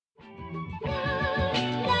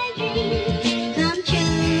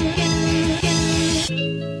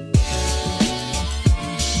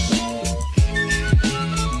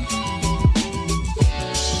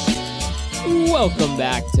Welcome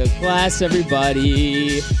back to class,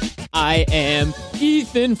 everybody. I am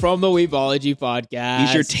Ethan from the Weebology Podcast.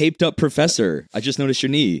 He's your taped up professor. I just noticed your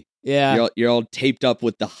knee. Yeah. You're all taped up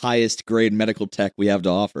with the highest grade medical tech we have to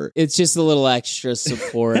offer. It's just a little extra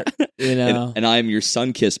support, you know. And I'm your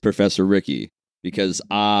sun-kissed Professor Ricky because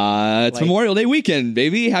it's Memorial Day weekend,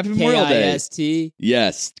 baby. Happy Memorial Day. K-I-S-T?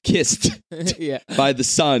 Yes, kissed Yeah. by the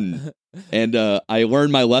sun. And I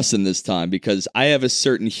learned my lesson this time because I have a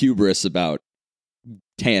certain hubris about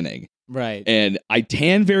tanning. Right. And I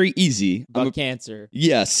tan very easy. Cancer.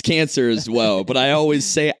 Yes, cancer as well. But I always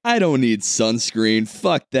say, I don't need sunscreen.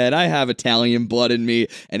 Fuck that. I have Italian blood in me.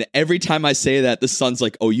 And every time I say that, the sun's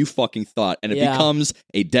like, oh, you fucking thought. And it becomes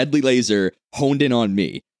a deadly laser honed in on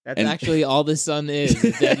me. That's actually all the sun is,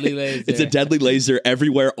 a deadly laser. It's a deadly laser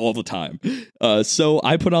everywhere all the time. So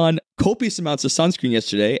I put on copious amounts of sunscreen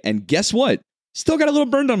yesterday. And guess what? Still got a little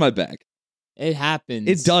burned on my back. It happens.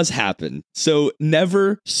 It does happen. So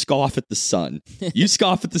never scoff at the sun. You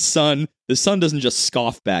scoff at the sun doesn't just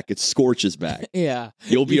scoff back, it scorches back. Yeah.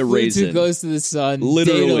 You'll be a raisin. Who goes to the sun.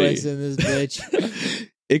 Literally. Daedalus in this bitch.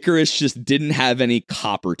 Icarus just didn't have any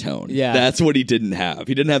copper tone. Yeah. That's what he didn't have.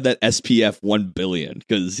 He didn't have that SPF 1 billion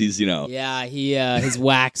because he's, Yeah, his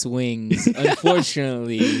wax wings,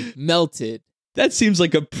 unfortunately, melted. That seems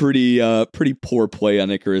like a pretty poor play on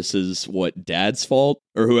Icarus's dad's fault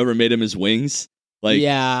or whoever made him his wings.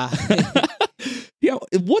 Yeah.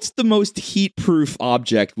 What's the most heat-proof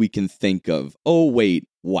object we can think of? Oh wait,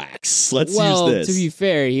 wax. Let's use this. To be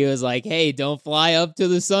fair, he was like, "Hey, don't fly up to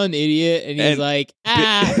the sun, idiot," and he's like,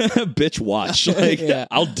 bitch, watch.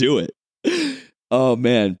 I'll do it. Oh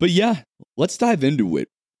man, but yeah, let's dive into it.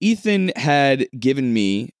 Ethan had given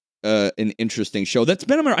me an interesting show that's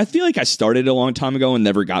been I feel like I started a long time ago and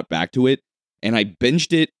never got back to it, and I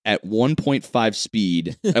binged it at 1.5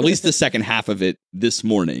 speed, at least the second half of it this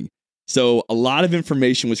morning. So a lot of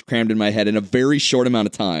information was crammed in my head in a very short amount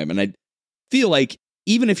of time, and I feel like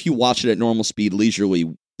even if you watch it at normal speed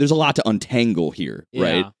leisurely, there's a lot to untangle here,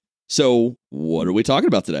 right? So what are we talking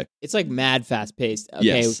about today? It's like mad fast paced. Okay,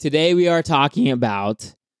 yes. Today we are talking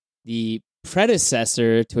about the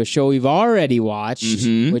predecessor to a show we've already watched,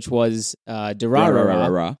 which was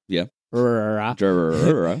Durarara. Yeah.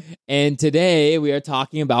 And today we are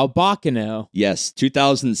talking about Baccano. Yes,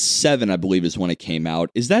 2007, I believe, is when it came out.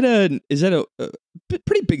 Is that a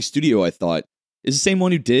pretty big studio? I thought is the same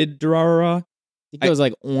one who did Durarara. I think it was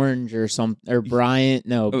like Orange or something, or Bryant.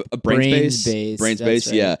 No, Brainspace. Brainspace.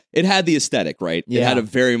 Right. Yeah, it had the aesthetic, right? Yeah. It had a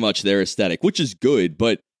very much their aesthetic, which is good,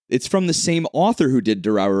 but it's from the same author who did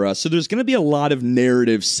Durarara, so there's going to be a lot of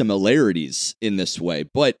narrative similarities in this way.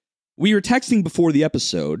 But we were texting before the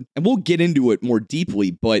episode, and we'll get into it more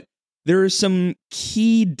deeply, but there are some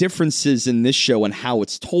key differences in this show and how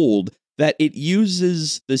it's told, that it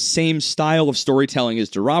uses the same style of storytelling as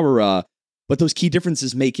Durarara, but those key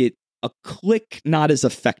differences make it a click not as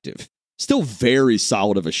effective. Still very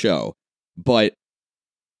solid of a show, but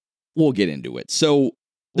we'll get into it. So,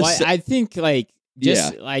 I think because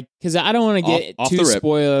I don't want to get too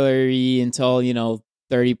spoilery until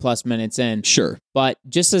 30 plus minutes in. Sure. But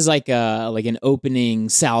just as like an opening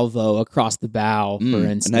salvo across the bow, for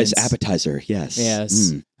instance. A nice appetizer, yes.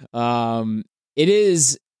 Yes. It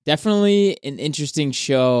is definitely an interesting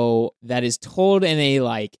show that is told in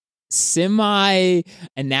a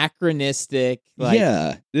semi-anachronistic,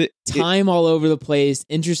 time all over the place,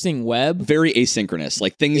 interesting web. Very asynchronous.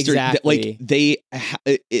 Like things are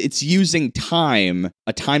it's using a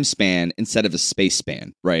time span instead of a space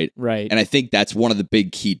span, right? Right. And I think that's one of the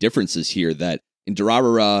big key differences here, that in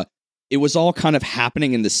Durarara, it was all kind of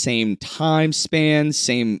happening in the same time span,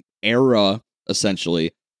 same era,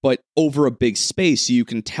 essentially, but over a big space. So you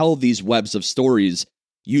can tell these webs of stories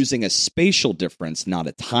using a spatial difference, not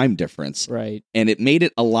a time difference. Right. And it made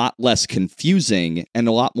it a lot less confusing and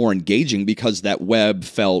a lot more engaging because that web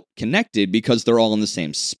felt connected because they're all in the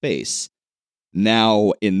same space.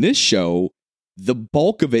 Now, in this show, the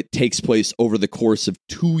bulk of it takes place over the course of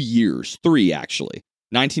 2 years, 3 actually,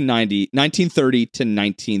 1930 to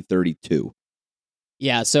 1932.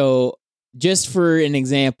 Yeah, so just for an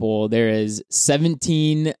example, there is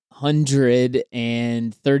 1731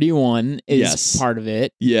 is part of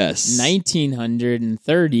it. Yes.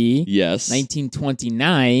 1930. Yes.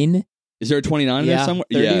 1929. Is there a 29 there somewhere?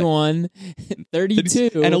 31.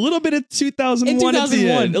 32. And a little bit of 2001 at the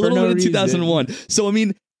end. A little bit of 2001. So, I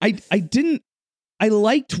mean, I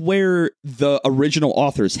liked where the original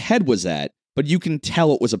author's head was at, but you can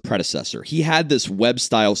tell it was a predecessor. He had this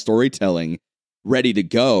web-style storytelling ready to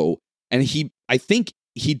go, and I think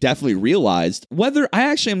he definitely realized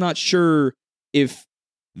I'm not sure if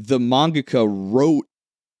the mangaka wrote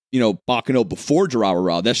Baccano before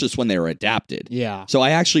Durarara. That's just when they were adapted. Yeah. So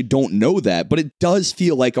I actually don't know that, but it does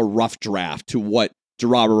feel like a rough draft to what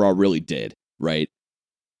Durarara really did, right?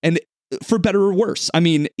 And for better or worse, I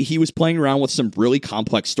mean, he was playing around with some really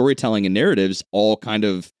complex storytelling and narratives, all kind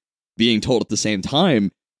of being told at the same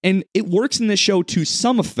time. And it works in this show to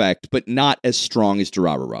some effect, but not as strong as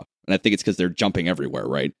Durarara. And I think it's because they're jumping everywhere,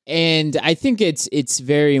 right? And I think it's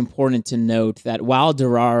very important to note that while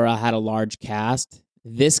Durarara had a large cast,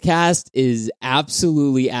 this cast is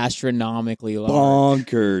absolutely astronomically large.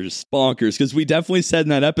 Bonkers. Because we definitely said in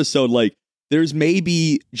that episode, like, there's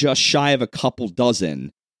maybe just shy of a couple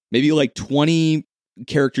dozen, maybe like 20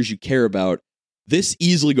 characters you care about. This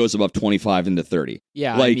easily goes above 25 into 30.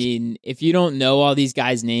 Yeah, I mean, if you don't know all these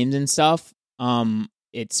guys' names and stuff,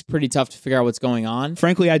 it's pretty tough to figure out what's going on.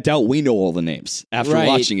 Frankly, I doubt we know all the names after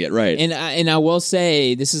watching it, right? And I will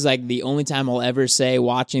say, this is like the only time I'll ever say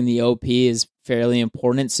watching the OP is fairly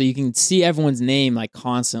important, so you can see everyone's name like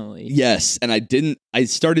constantly. Yes, and I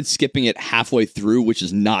started skipping it halfway through, which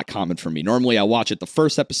is not common for me. Normally, I watch it the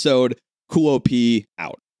first episode, cool OP,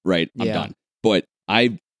 out, right? I'm done. But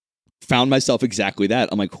I found myself exactly that.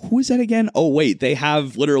 I'm like, who is that again? Oh, wait, they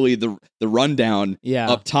have literally the rundown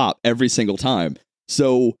up top every single time.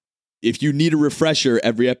 So if you need a refresher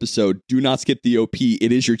every episode, do not skip the OP.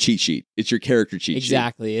 It is your cheat sheet. It's your character cheat sheet.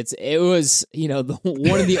 Exactly. It was,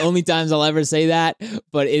 one of the only times I'll ever say that,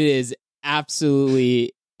 but it is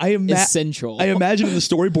absolutely essential. I imagine in the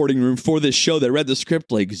storyboarding room for this show, they read the script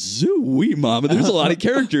like, zooey, mama, there's a lot of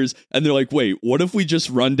characters. And they're like, wait, what if we just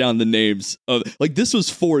run down the names of, like, this was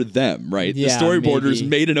for them, right? Yeah, the storyboarders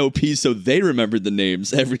made an OP so they remembered the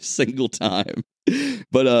names every single time.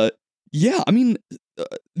 But, yeah, I mean,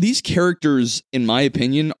 these characters, in my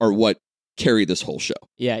opinion, are what carry this whole show.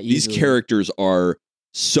 Yeah, easily. These characters are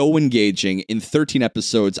so engaging. In 13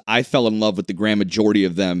 episodes, I fell in love with the grand majority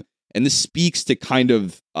of them. And this speaks to kind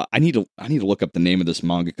of, I need to look up the name of this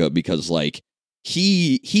mangaka because, like,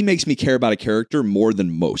 he makes me care about a character more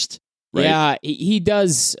than most, right? Yeah, he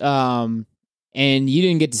does. And you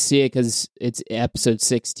didn't get to see it because it's episode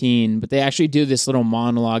 16, but they actually do this little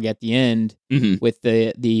monologue at the end with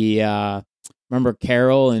the remember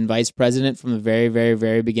Carol and Vice President from the very, very,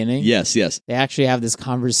 very beginning? Yes. They actually have this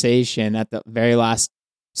conversation at the very last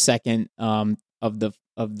second of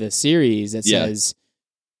the series that says,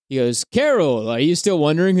 he goes, Carol, are you still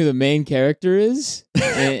wondering who the main character is?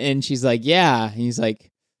 and she's like, yeah. And he's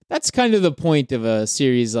like, that's kind of the point of a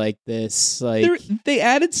series like this. Like, they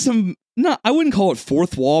added some, I wouldn't call it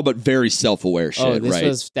fourth wall, but very self-aware shit, right? This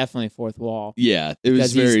was definitely fourth wall. Yeah, it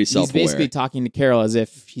was very self-aware. He's basically talking to Carol as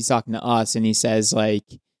if he's talking to us, and he says, like,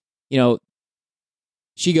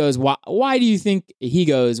 she goes, why do you think, he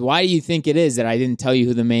goes, why do you think it is that I didn't tell you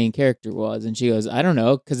who the main character was? And she goes, I don't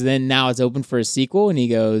know, because then now it's open for a sequel, and he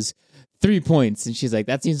goes, 3 points. And she's like,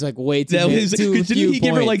 that seems like way too few Didn't he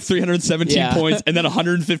give her like 317 points and then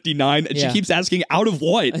 159? And she keeps asking, out of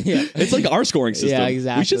what? Yeah. It's like our scoring system. Yeah,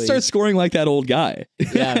 exactly. We should start scoring like that old guy.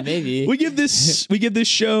 Yeah, maybe. we give this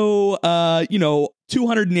show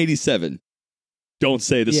 287. Don't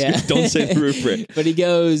say this. Yeah. Don't say the rubric. But he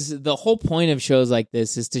goes, the whole point of shows like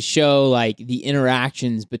this is to show like the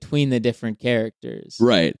interactions between the different characters.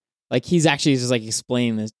 Right. Like he's actually just like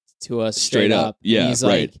explaining this to us straight up. Yeah, and he's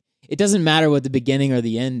right. Like, it doesn't matter what the beginning or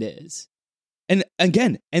the end is. And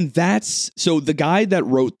again, that's, so the guy that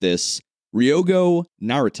wrote this, Ryogo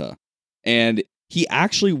Narita, and he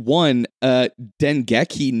actually won a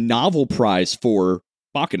Dengeki Novel Prize for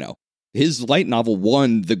Baccano. His light novel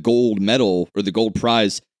won the gold medal or the gold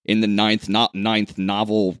prize in the ninth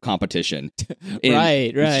novel competition.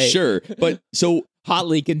 Right. Sure. But so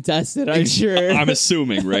hotly contested, I'm sure. I'm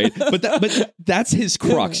assuming, right? But that's his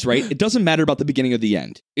crux, right? It doesn't matter about the beginning or the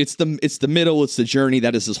end. It's the middle, it's the journey.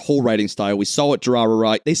 That is his whole writing style. We saw it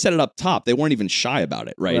Durarara. They set it up top. They weren't even shy about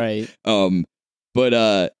it, right?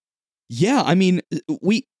 Right. Yeah, I mean,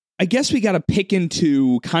 I guess we got to pick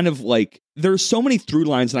into kind of like, there's so many through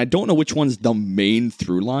lines, and I don't know which one's the main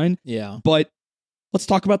through line. Yeah. But let's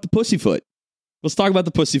talk about the Pussyfoot. Let's talk about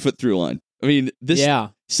the Pussyfoot through line. I mean, this. Yeah.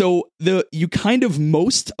 So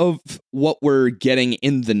most of what we're getting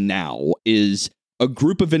in the now is a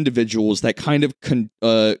group of individuals that kind of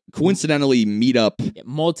coincidentally meet up.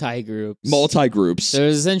 Multi-groups.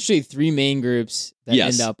 There's essentially 3 main groups that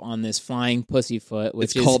end up on this flying Pussyfoot,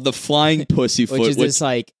 which is called the Flying Pussyfoot, which is this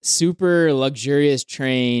like super luxurious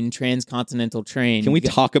transcontinental train. Can we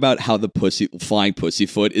talk about how the Flying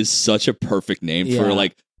Pussyfoot is such a perfect name for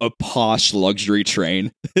like a posh luxury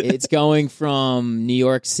train? It's going from New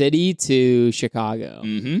York City to Chicago.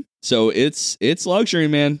 Mm-hmm. So it's luxury,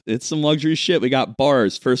 man. It's some luxury shit. We got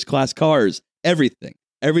bars, first class cars, everything.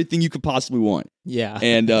 everything you could possibly want. Yeah.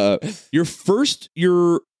 And your first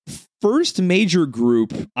major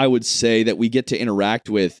group, I would say, that we get to interact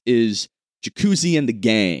with is Jacuzzi and the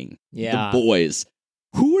gang. Yeah. The boys.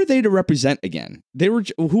 Who are they to represent again?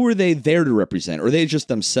 Who are they there to represent? Or are they just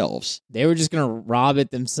themselves? They were just going to rob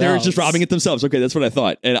it themselves. They were just robbing it themselves. Okay, that's what I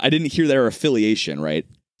thought. And I didn't hear their affiliation, right?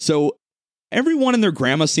 So everyone and their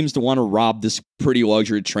grandma seems to want to rob this pretty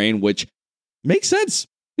luxury train, which makes sense.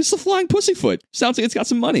 It's the Flying Pussyfoot. Sounds like it's got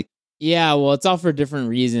some money. Yeah, well, it's all for different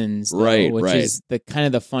reasons, though, right? Which is the kind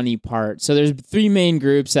of the funny part. So there's 3 main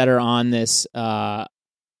groups that are on this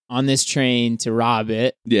train to rob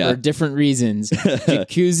it for different reasons.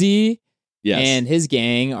 Jacuzzi and his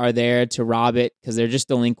gang are there to rob it because they're just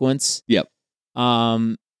delinquents. Yep.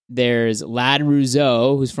 There's Lad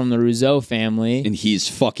Rousseau, who's from the Rousseau family. And he's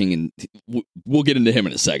fucking... We'll get into him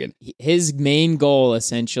in a second. His main goal,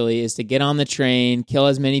 essentially, is to get on the train, kill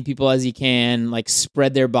as many people as he can, like,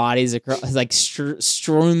 spread their bodies across, like,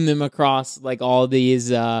 strewn them across, like, all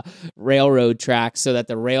these railroad tracks so that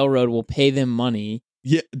the railroad will pay them money.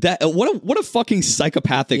 Yeah, that what a fucking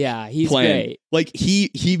psychopathic he's plan. Great. Like,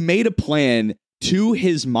 he made a plan to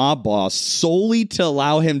his mob boss solely to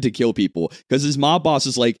allow him to kill people because his mob boss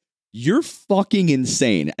is like, you're fucking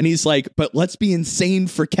insane. And he's like, but let's be insane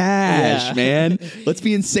for cash, man. Let's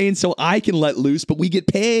be insane so I can let loose, but we get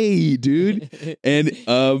paid, dude. And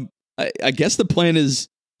I guess the plan is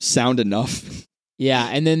sound enough. Yeah,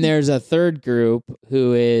 and then there's a third group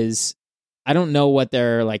who is, I don't know what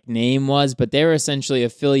their like name was, but they were essentially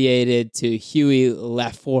affiliated to Huey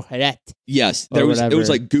Lafourette. Yes, it was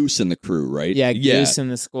like Goose in the crew, right? Yeah, Goose in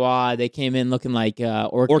the squad. They came in looking like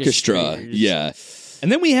orchestra. Yeah,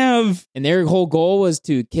 and then we have, and their whole goal was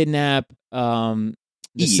to kidnap the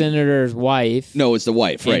senator's wife. No, it's the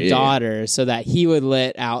wife, right? And daughter, so that he would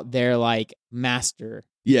let out their like master.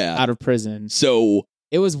 Out of prison. So.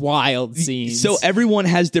 It was wild scenes. So everyone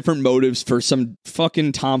has different motives for some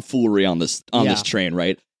fucking tomfoolery on this train,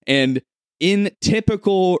 right? And in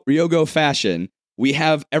typical Ryogo fashion, we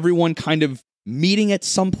have everyone kind of meeting at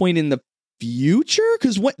some point in the future,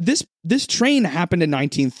 because what this train happened in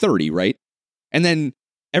 1930, right? And then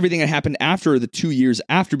everything that happened after the 2 years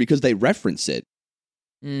after, because they reference it.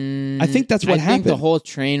 I think that's what happened. I think the whole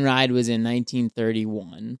train ride was in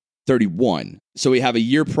 1931. 31. So we have a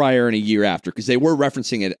year prior and a year after, because they were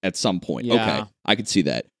referencing it at some point. Yeah. Okay, I could see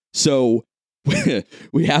that. So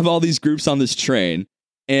we have all these groups on this train,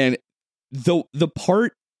 and the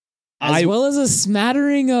part as well as a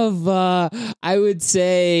smattering of I would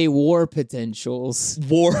say war potentials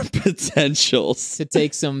to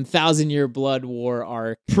take some 1,000-year blood war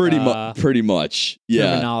arc pretty much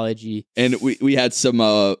terminology. And we had some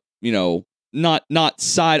not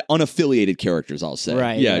side unaffiliated characters, I'll say.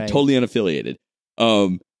 Right. Totally unaffiliated.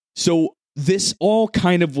 So this all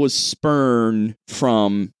kind of was spun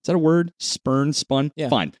from, is that a word? Spun? Yeah.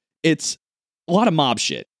 Fine. It's a lot of mob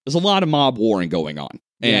shit. There's a lot of mob warring going on.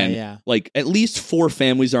 And like at least 4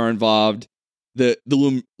 families are involved. The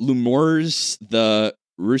Lumors, the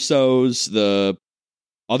Russos, the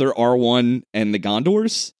other R1, and the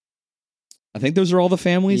Gondors. I think those are all the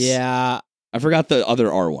families. Yeah. I forgot the other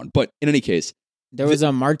R1, but in any case, there was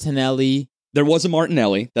a Martinelli. There was a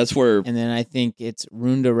Martinelli. That's where, and then I think it's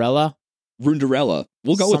Rundarella. We'll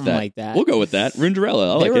go with that. Like that. We'll go with that.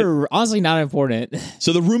 Rundarella. They were honestly not important.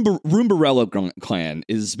 So the Rumbarella clan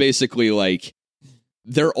is basically like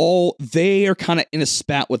they are kind of in a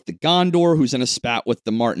spat with the Gondor, who's in a spat with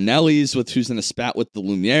the Martinellis, who's in a spat with the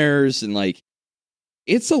Lumières, and like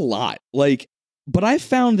it's a lot. Like. But I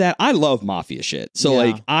found that I love mafia shit. So,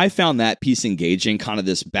 like, I found that piece engaging, kind of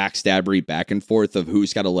this backstabbery back and forth of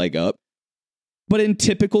who's got a leg up. But in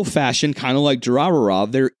typical fashion, kind of like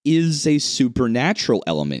Durarara, there is a supernatural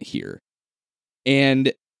element here.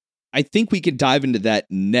 And I think we could dive into that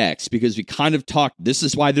next, because we kind of talked, this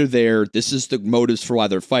is why they're there, this is the motives for why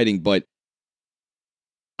they're fighting. But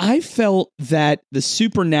I felt that the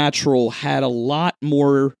supernatural had a lot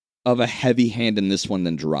more of a heavy hand in this one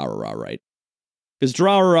than Durarara, right? Because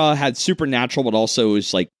Durarara had supernatural, but also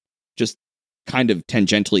is like just kind of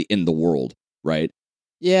tangentially in the world, right?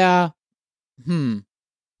 Yeah.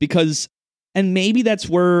 Because, and maybe that's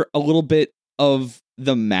where a little bit of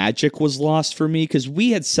the magic was lost for me, because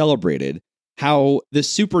we had celebrated how the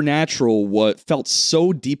supernatural felt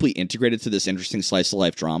so deeply integrated to this interesting slice of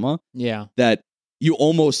life drama. Yeah. That you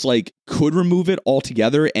almost like could remove it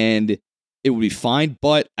altogether and it would be fine.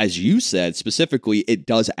 But as you said, specifically, it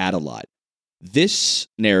does add a lot. This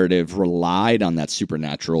narrative relied on that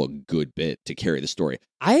supernatural a good bit to carry the story.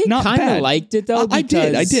 I kind of liked it, though. I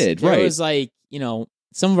did, right. It was like,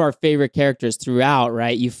 some of our favorite characters throughout,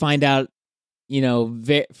 right? You find out,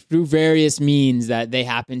 through various means that they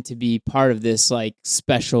happen to be part of this like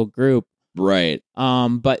special group. Right.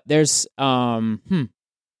 But there's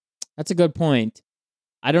that's a good point.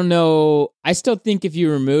 I don't know. I still think if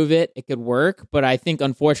you remove it, it could work. But I think,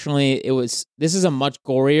 unfortunately, this is a much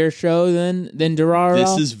gorier show than Durarara.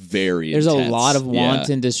 This is very There's intense. a lot of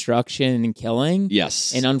wanton destruction and killing.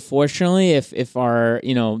 Yes. And unfortunately, if our,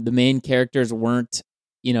 the main characters weren't,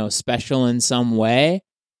 special in some way,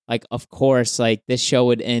 like, of course, like, this show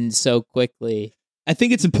would end so quickly. I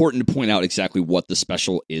think it's important to point out exactly what the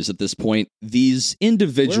special is at this point. These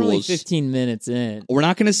individuals... We're only 15 minutes in. We're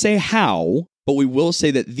not going to say how, but we will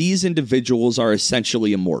say that these individuals are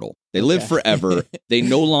essentially immortal. They live forever. They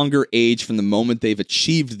no longer age from the moment they've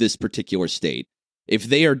achieved this particular state. If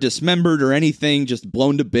they are dismembered or anything, just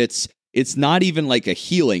blown to bits, it's not even like a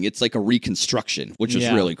healing. It's like a reconstruction, which is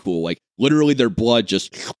really cool. Like, literally their blood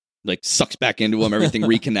just... like sucks back into them. Everything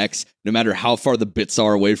reconnects. No matter how far the bits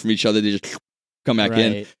are away from each other, they just come back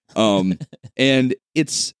in. And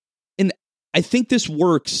I think this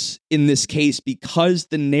works in this case because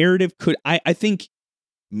the narrative could, I think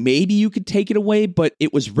maybe you could take it away, but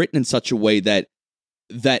it was written in such a way that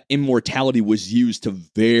immortality was used to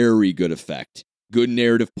very good effect. Good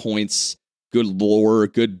narrative points, good lore,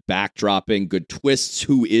 good backdropping, good twists,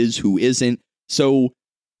 who is, who isn't. So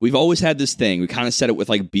we've always had this thing. We kind of said it with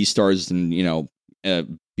like B-Stars and,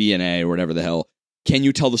 BNA or whatever the hell. Can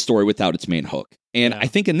you tell the story without its main hook? And I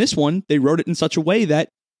think in this one, they wrote it in such a way that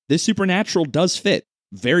this supernatural does fit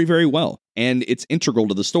very, very well. And it's integral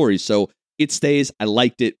to the story. So it stays. I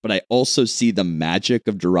liked it, but I also see the magic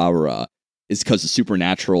of Durarara is because the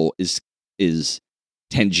supernatural is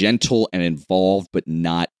tangential and involved, but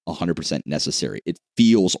not 100% necessary. It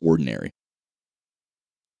feels ordinary.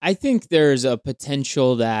 I think there's a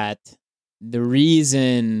potential that the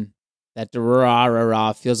reason that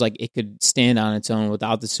Durarara feels like it could stand on its own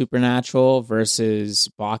without the supernatural versus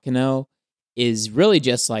Baccano is really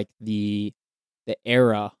just like the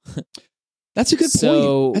era. That's a good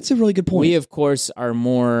point. That's a really good point. We, of course, are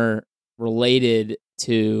more related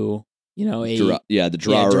to, the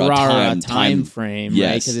Durarara time frame,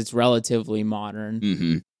 right? Because it's relatively modern.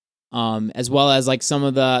 Mm-hmm. As well as like some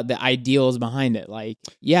of the ideals behind it. Like,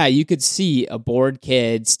 you could see a bored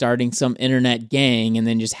kid starting some internet gang and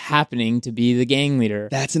then just happening to be the gang leader.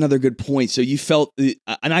 That's another good point. So you felt,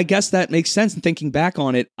 and I guess that makes sense. And thinking back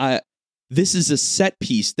on it, this is a set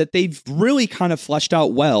piece that they've really kind of fleshed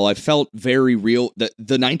out well. I felt very real. The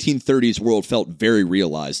 1930s world felt very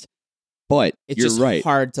realized. But you're right.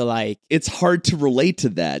 Hard to like. It's hard to relate to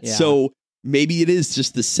that. Yeah. So maybe it is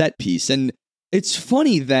just the set piece. And it's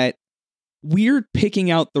funny that we're picking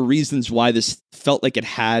out the reasons why this felt like it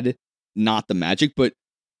had not the magic, but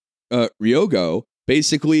Ryogo,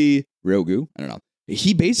 I don't know.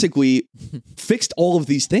 He basically fixed all of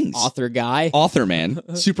these things. Author man.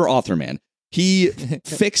 Super author man. He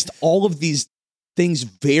fixed all of these things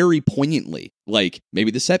very poignantly. Like,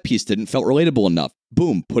 maybe the set piece didn't felt relatable enough.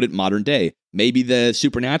 Boom, put it modern day. Maybe the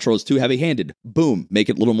supernatural is too heavy-handed. Boom, make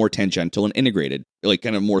it a little more tangential and integrated, like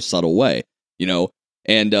kind of more subtle way.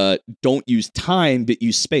 And don't use time, but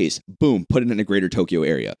use space. Boom, put it in a greater Tokyo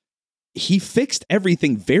area. He fixed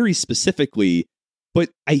everything very specifically, but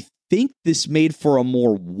I think this made for a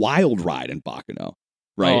more wild ride in Baccano,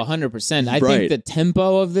 right? Oh, 100%. I think the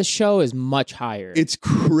tempo of this show is much higher. It's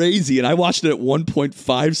crazy, and I watched it at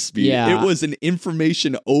 1.5 speed. Yeah. It was an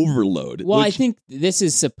information overload. Well, I think this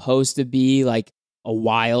is supposed to be like a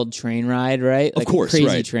wild train ride, right? Like of course, a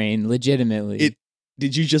crazy train, legitimately.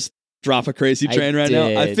 Did you just drop a crazy train right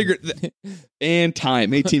now? I figured, and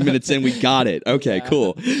time, 18 minutes in, we got it. Okay,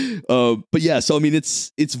 cool. But yeah, so I mean,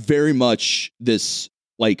 it's very much this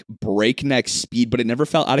like breakneck speed, but it never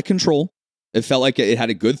felt out of control. It felt like it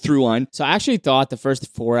had a good through line. So I actually thought the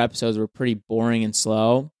first 4 episodes were pretty boring and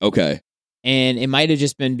slow. Okay. And it might have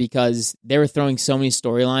just been because they were throwing so many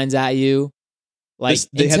storylines at you. Like,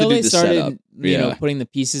 until they started, putting the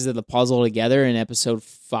pieces of the puzzle together in episode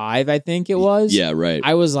 5, I think it was. Yeah, right.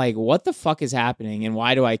 I was like, what the fuck is happening and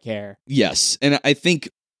why do I care? Yes. And I think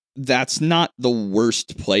that's not the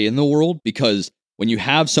worst play in the world, because when you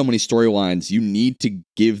have so many storylines, you need to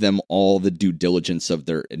give them all the due diligence of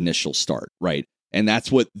their initial start, right? And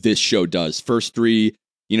that's what this show does. First 3,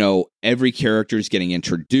 every character is getting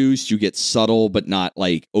introduced. You get subtle but not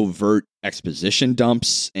like overt exposition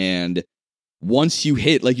dumps. And once you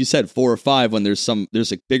hit, like you said, 4 or 5, when there's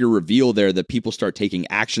a bigger reveal there that people start taking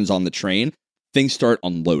actions on the train, things start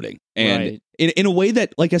unloading. And in a way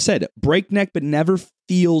that, like I said, breakneck, but never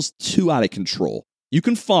feels too out of control. You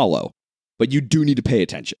can follow, but you do need to pay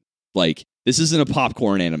attention. Like, this isn't a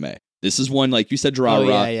popcorn anime. This is one, like you said,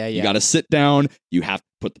 Durarara. You got to sit down. You have to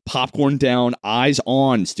put the popcorn down. Eyes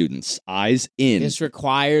on, students. Eyes in. This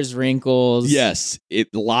requires wrinkles. Yes.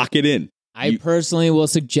 Lock it in. I personally will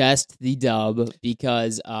suggest the dub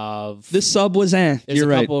because of... The sub was There's a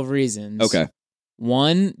couple of reasons. Okay.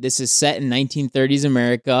 One, this is set in 1930s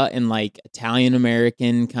America in like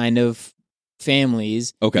Italian-American kind of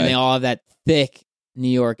families. Okay. And they all have that thick New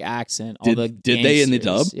York accent. Did they in the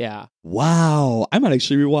dub? Yeah. Wow. I might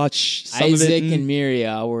actually rewatch some of it. Isaac and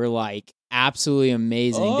Miria were like absolutely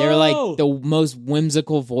amazing. They were like the most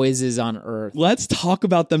whimsical voices on earth. Let's talk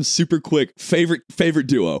about them super quick. Favorite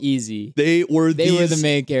duo. Easy. They were the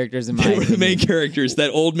main characters in my opinion. They were the main characters.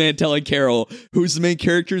 That old man telling Carol, who's the main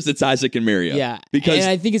characters, it's Isaac and Miria. Yeah. And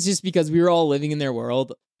I think it's just because we were all living in their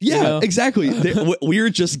world. Yeah, you know? Exactly. We were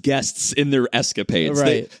just guests in their escapades.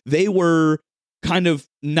 Right. They were kind of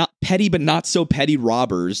not petty, but not so petty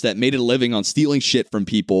robbers that made a living on stealing shit from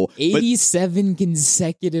people. 87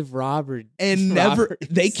 consecutive robberies. And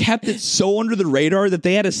they kept it so under the radar that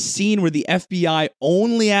they had a scene where the FBI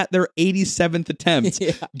only at their 87th attempt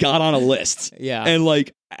got on a list. Yeah. And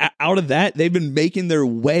like out of that, they've been making their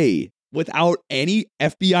way without any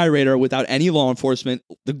FBI radar, without any law enforcement.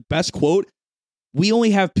 The best quote, we only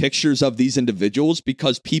have pictures of these individuals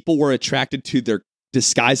because people were attracted to their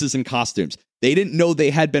disguises and costumes. They didn't know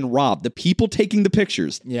they had been robbed. The people taking the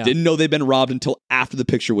pictures didn't know they'd been robbed until after the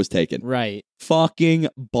picture was taken. Right. Fucking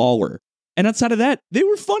baller. And outside of that, they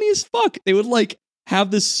were funny as fuck. They would like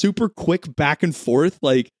have this super quick back and forth.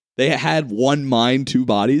 Like they had one mind, two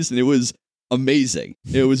bodies, and it was amazing.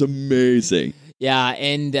 It was amazing. Yeah,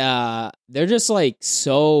 and they're just like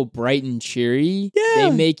so bright and cheery. Yeah.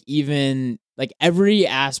 They make even like every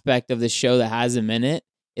aspect of the show that has them in it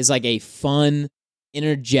is like a fun,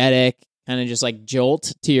 energetic, kind of just like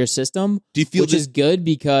jolt to your system. Do you feel which is good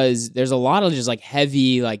because there's a lot of just like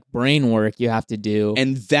heavy like brain work you have to do.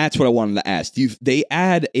 And that's what I wanted to ask. They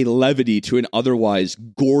add a levity to an otherwise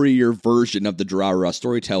gorier version of the Durarara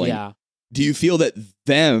storytelling. Yeah. Do you feel that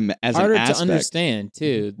them as harder an aspect... to understand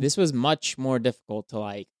too? This was much more difficult to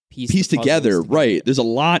like piece together. Right. There's a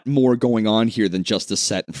lot more going on here than just the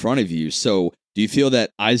set in front of you. So do you feel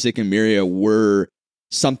that Isaac and Miria were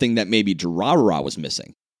something that maybe Durarara was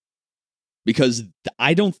missing? Because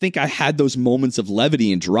I don't think I had those moments of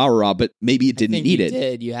levity in Durarara, but maybe it didn't need it.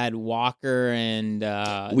 Did. You had Walker and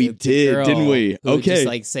we did, girl didn't we? Who would just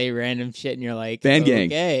like say random shit, and you're like, Band gang,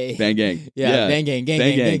 okay, band gang, yeah, band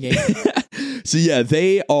gang. So yeah,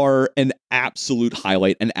 they are an absolute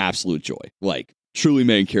highlight, an absolute joy, like truly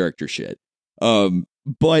main character shit.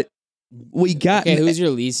 But we got who's your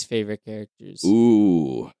least favorite characters?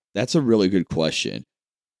 Ooh, that's a really good question.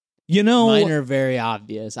 You know, mine are very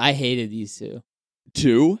obvious. I hated these two.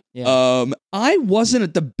 Two? Yeah. I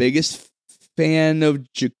wasn't the biggest fan of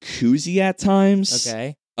Jacuzzi at times.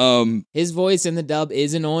 Okay. His voice in the dub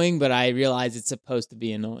is annoying, but I realize it's supposed to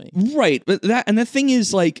be annoying. Right. But the thing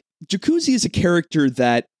is, like, Jacuzzi is a character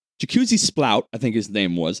that Jacuzzi Splout, I think his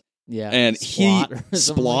name was. Yeah. And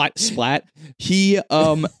Splat. He's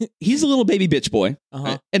a little baby bitch boy,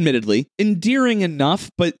 admittedly. Endearing enough,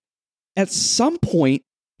 but at some point,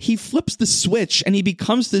 he flips the switch and he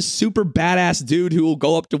becomes this super badass dude who will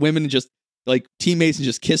go up to women and just like teammates and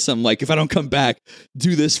just kiss them. Like, if I don't come back,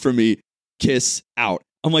 do this for me, kiss out.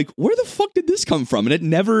 I'm like, where the fuck did this come from?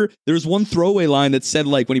 And there was one throwaway line that said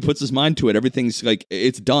like, when he puts his mind to it, everything's like,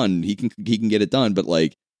 it's done. He can get it done. But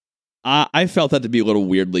like, I felt that to be a little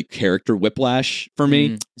weirdly character whiplash for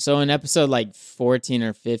me. So in episode like 14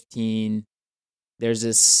 or 15, there's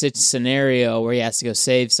this scenario where he has to go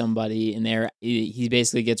save somebody, and he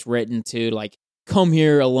basically gets written to like, come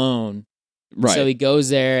here alone. Right. So he goes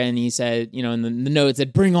there, and he said, you know, in the note it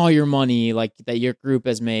said, bring all your money like that your group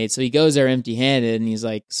has made. So he goes there empty-handed, and he's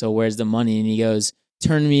like, so where's the money? And he goes,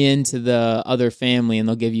 turn me into the other family, and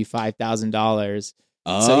they'll give you $5,000.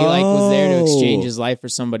 So he like was there to exchange his life for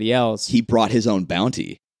somebody else. He brought his own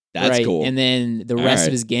bounty. That's cool. And then the rest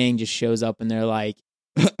of his gang just shows up, and they're like,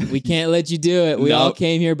 we can't let you do it. We all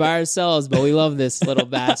came here by ourselves, but we love this little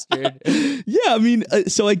bastard. Yeah, I mean,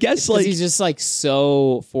 so I guess like he's just like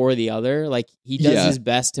so for the other. Like he does his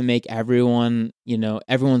best to make everyone's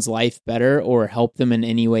life better or help them in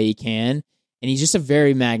any way he can. And he's just a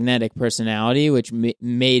very magnetic personality, which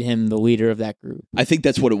made him the leader of that group. I think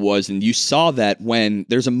that's what it was. And you saw that when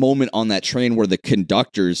there's a moment on that train where the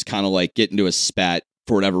conductors kind of like get into a spat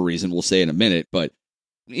for whatever reason. We'll say in a minute, but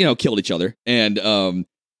killed each other. And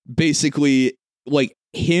basically, like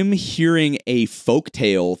him hearing a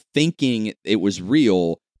folktale, thinking it was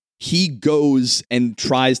real, he goes and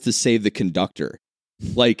tries to save the conductor.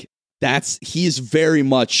 Like he is very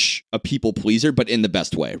much a people pleaser, but in the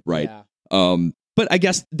best way, right? Yeah. But I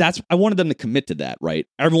guess I wanted them to commit to that, right?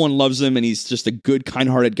 Everyone loves him, and he's just a good,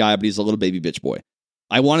 kind-hearted guy, but he's a little baby bitch boy.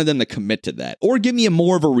 I wanted them to commit to that, or give me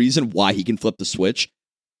more of a reason why he can flip the switch.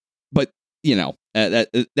 But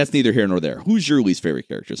that's neither here nor there. Who's your least favorite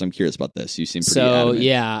characters? I'm curious about this. You seem pretty adamant.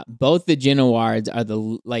 Yeah, both the Genowards are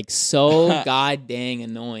so god dang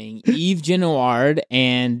annoying. Eve Genoward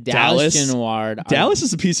and Dallas Genoward. Dallas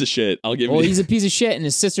is a piece of shit. I'll give you. Well, he's a piece of shit, and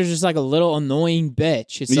his sister's just like a little annoying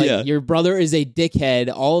bitch. It's like your brother is a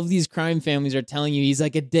dickhead. All of these crime families are telling you he's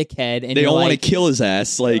like a dickhead, and they all want to kill his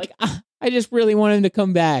ass. Like I just really want him to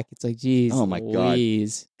come back. It's like, geez. Oh my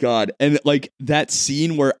please. God. And like that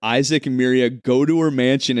scene where Isaac and Miria go to her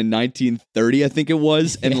mansion in 1930, I think it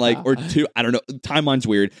was, and or two, I don't know, timeline's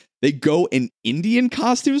weird. They go in Indian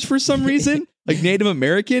costumes for some reason, like Native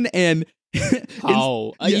American, and you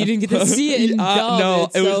didn't get to see it in dub. No,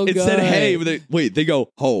 it said hey. They go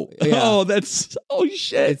ho. Yeah. Oh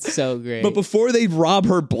shit, it's so great. But before they rob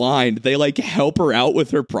her blind, they like help her out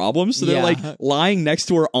with her problems. So they're like lying next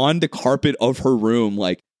to her on the carpet of her room,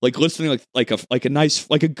 like listening like a nice,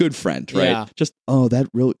 like a good friend, right? Yeah. Just tell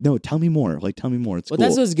me more. Like tell me more. It's cool.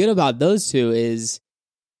 That's what's good about those two is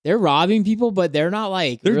they're robbing people, but they're not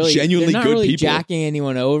like they're genuinely not good really people, jacking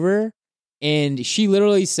anyone over. And she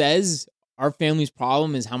literally says, our family's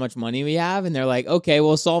problem is how much money we have, and they're like, okay,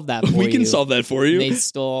 we'll solve that for you. We can solve that for you. And they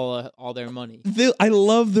stole all their money. I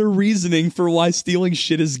love their reasoning for why stealing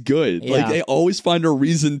shit is good. Yeah. Like, they always find a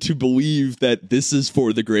reason to believe that this is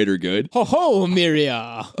for the greater good. Ho ho,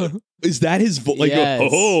 Miria. Is that his voice? Yes.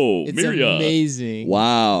 Oh, it's Miria. Amazing.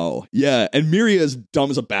 Wow. Yeah, and Miria is dumb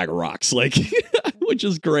as a bag of rocks, like, which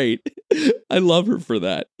is great. I love her for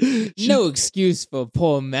that. No excuse for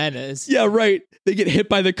poor manners. Yeah, right. They get hit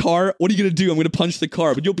by the car. What are you going to do? I'm going to punch the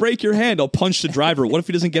car. But you'll break your hand. I'll punch the driver. What if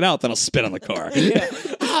he doesn't get out? Then I'll spit on the car. Yeah.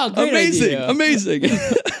 Oh, great amazing. idea. Amazing.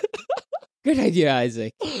 Good idea,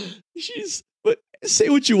 Isaac. But say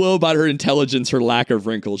what you will about her intelligence, her lack of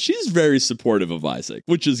wrinkles. She's very supportive of Isaac,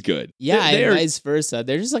 which is good. Yeah, and vice versa.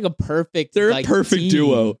 They're just like a perfect They're a perfect team.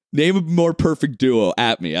 duo. Name a more perfect duo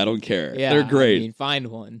at me. I don't care. Yeah, they're great. I mean, find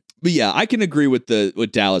one. But yeah, I can agree with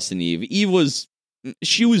Dallas and Eve. Eve was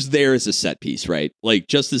there as a set piece, right? Like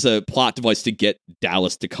just as a plot device to get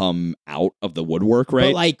Dallas to come out of the woodwork, right?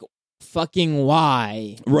 But like, fucking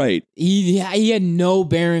why? Right. He had no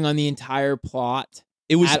bearing on the entire plot.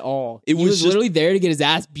 At all. He was literally there to get his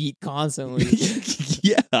ass beat constantly.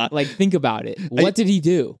 Yeah. Like, think about it. What did he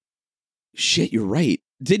do? Shit, you're right.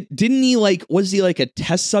 Didn't he was he like a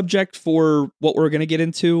test subject for what we're gonna get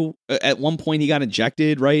into? At one point he got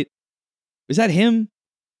injected, right? Is that him?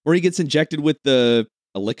 Where he gets injected with the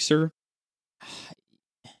elixir?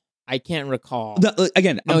 I can't recall. No,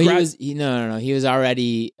 he was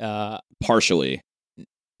already partially.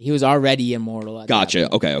 He was already immortal.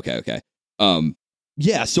 Gotcha. Okay.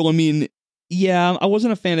 Yeah, so I mean, yeah, I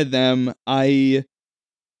wasn't a fan of them. I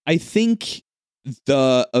think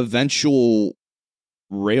the eventual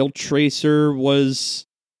rail tracer was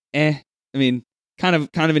I mean, kind of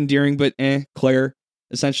endearing, but Claire,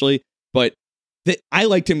 essentially. But I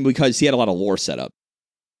liked him because he had a lot of lore set up.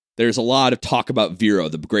 There's a lot of talk about Vero,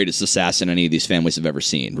 the greatest assassin any of these families have ever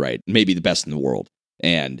seen, right? Maybe the best in the world.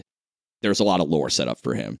 And there's a lot of lore set up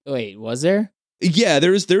for him. Wait, was there? Yeah,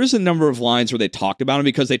 there is a number of lines where they talked about him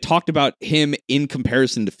because they talked about him in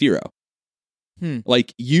comparison to Firo.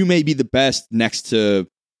 Like, you may be the best next to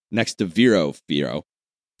Vero.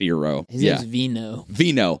 His name's Vino.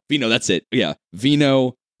 Vino, that's it. Yeah,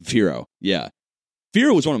 Vino, Vero. Yeah.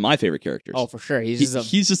 Vero was one of my favorite characters. Oh, for sure. He's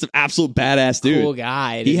just an absolute badass dude. Cool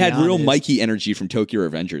guy. He had real Mikey energy from Tokyo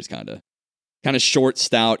Revengers, kind of short,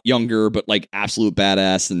 stout, younger, but like absolute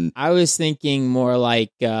badass. And I was thinking more like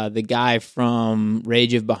the guy from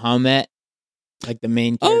Rage of Bahamut, like the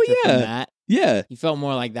main character from that. Yeah, he felt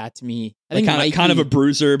more like that to me. I like think kind of a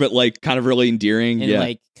bruiser, but like kind of really endearing. And yeah,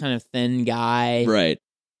 like kind of thin guy. Right.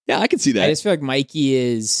 Yeah, I can see that. I just feel like Mikey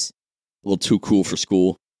is a little too cool for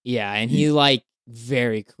school. Yeah, and he like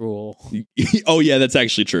very cruel. Oh yeah, that's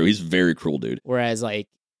actually true. He's a very cruel dude. Whereas like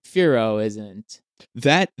Firo isn't.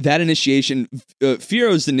 That initiation,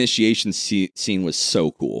 Firo's initiation scene was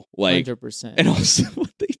so cool. Like 100%. And also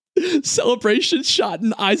the celebration shot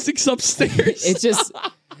in Isaac's upstairs. It's just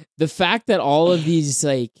the fact that all of these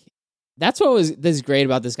like that's great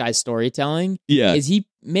about this guy's storytelling. Yeah, is he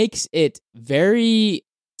makes it very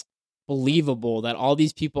believable that all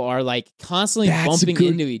these people are like constantly bumping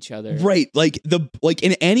into each other. Right. Like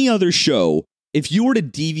in any other show, if you were to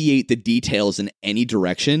deviate the details in any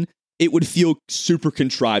direction, it would feel super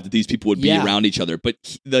contrived that these people would be around each other. But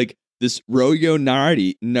like this Ryo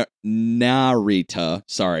Narita,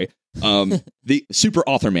 sorry, the super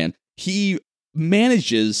author man, he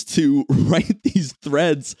manages to write these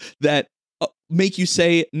threads that make you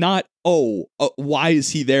say not, why is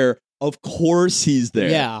he there? Of course he's there.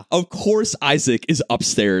 Yeah. Of course Isaac is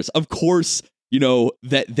upstairs. Of course,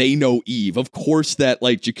 that they know Eve. Of course that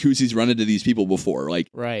like Jacuzzi's run into these people before. Like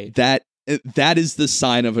right. That is the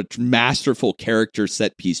sign of a masterful character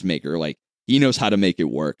set piece maker. Like he knows how to make it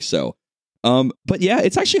work. So, but yeah,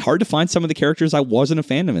 it's actually hard to find some of the characters I wasn't a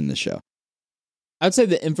fan of in this show. I'd say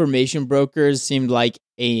the information brokers seemed like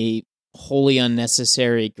a wholly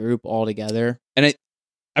unnecessary group altogether. And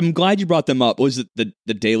I'm glad you brought them up. Was it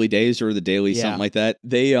the Daily Days or the Daily something like that?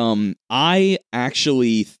 They I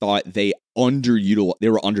actually thought they were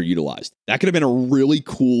underutilized. That could have been a really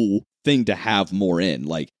cool thing to have more in,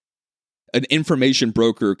 like an information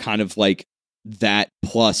broker, kind of like that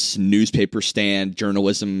plus newspaper stand,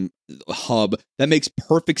 journalism hub. That makes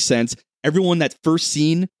perfect sense. Everyone, that first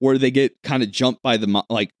scene where they get kind of jumped by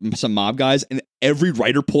some mob guys, and every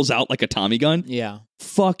writer pulls out like a Tommy gun. Yeah,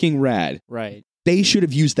 fucking rad. Right. They should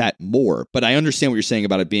have used that more, but I understand what you're saying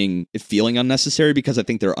about it feeling unnecessary because I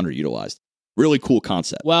think they're underutilized. Really cool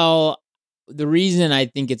concept. Well, the reason I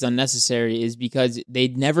think it's unnecessary is because they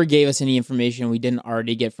never gave us any information we didn't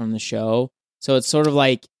already get from the show. So it's sort of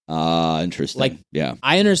like... interesting. Like, yeah.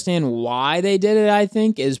 I understand why they did it, I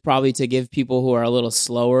think, is probably to give people who are a little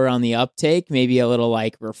slower on the uptake maybe a little,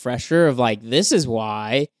 like, refresher of, like, this is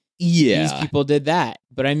why these people did that.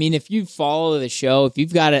 But, I mean, if you follow the show, if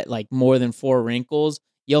you've got it, like, more than 4 wrinkles,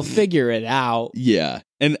 you'll figure it out. Yeah.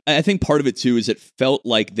 And I think part of it, too, is it felt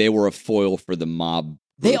like they were a foil for the mob groups,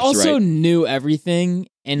 they also knew everything,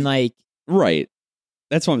 and, like... Right.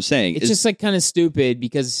 That's what I'm saying. It's just, like, kind of stupid,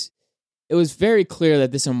 because... It was very clear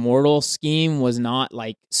that this immortal scheme was not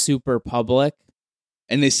like super public.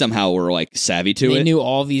 And they somehow were like savvy to it. They knew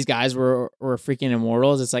all these guys were freaking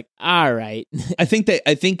immortals. It's like, all right. I think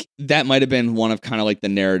that might have been one of kind of like the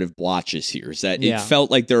narrative blotches here. Is that it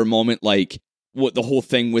felt like there were a moment like what the whole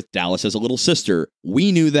thing with Dallas as a little sister.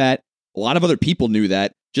 We knew that. A lot of other people knew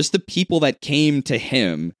that. Just the people that came to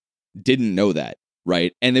him didn't know that.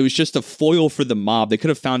 Right. And it was just a foil for the mob. They could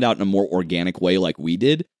have found out in a more organic way like we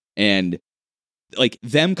did. And like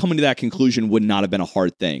them coming to that conclusion would not have been a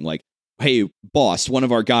hard thing. Like, hey, boss, one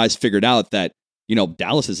of our guys figured out that,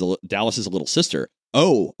 Dallas is a little sister.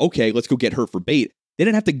 Oh, okay, let's go get her for bait. They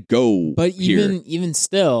didn't have to go. But even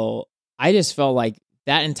still, I just felt like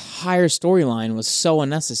that entire storyline was so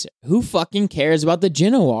unnecessary. Who fucking cares about the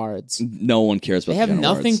Genowards? No one cares about the Genowards. They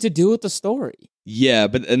have nothing to do with the story. Yeah,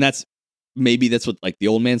 and that's what like the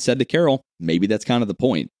old man said to Carol. Maybe that's kind of the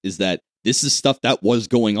point, is that this is stuff that was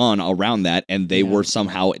going on around that, and they were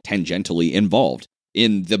somehow tangentially involved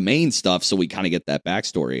in the main stuff, so we kind of get that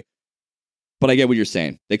backstory. But I get what you're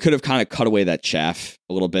saying. They could have kind of cut away that chaff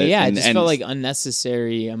a little bit. Yeah, it just felt like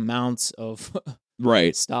unnecessary amounts of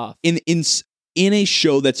stuff. In a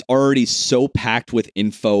show that's already so packed with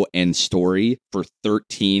info and story for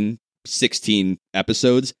 13, 16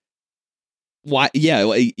 episodes, why?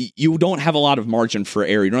 Yeah, you don't have a lot of margin for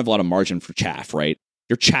error. You don't have a lot of margin for chaff, right?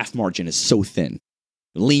 Your chaff margin is so thin.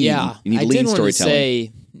 Lean. Yeah, you need lean storytelling.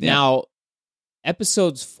 Say, now,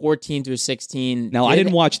 episodes 14 through 16... Now, I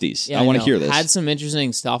didn't watch these. I want to hear this. Had some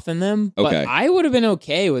interesting stuff in them, but I would have been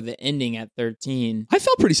okay with the ending at 13. I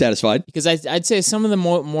felt pretty satisfied. Because I'd say some of the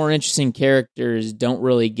more interesting characters don't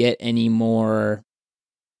really get any more,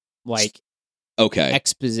 like...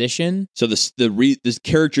 exposition. So the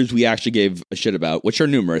characters we actually gave a shit about, which are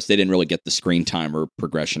numerous, they didn't really get the screen time or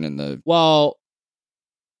progression in the... Well...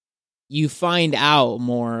 You find out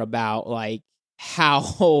more about like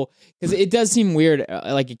how, because it does seem weird.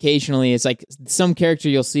 Like occasionally, it's like some character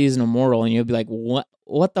you'll see is an immortal, and you'll be like,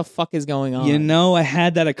 "What the fuck is going on?" I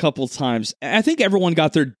had that a couple times. I think everyone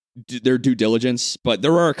got their due diligence, but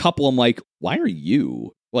there were a couple. I'm like, "Why are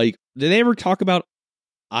you like?" Did they ever talk about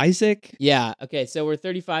Isaac? Yeah. Okay. So we're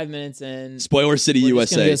 35 minutes in. Spoiler City, we're USA.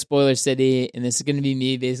 Just gonna do a Spoiler City, and this is going to be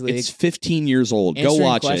me basically. It's 15 years old. Go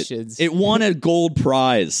watch questions. It. It won a gold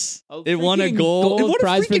prize. It won a gold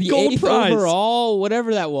prize for the gold 8th prize overall,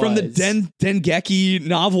 whatever that was. From the Dengeki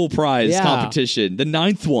novel prize competition, the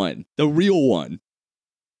 9th one, the real one.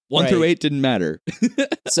 1 through 8 didn't matter.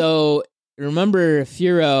 So remember,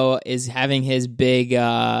 Furo is having his big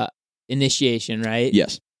initiation, right?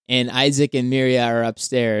 Yes. And Isaac and Miria are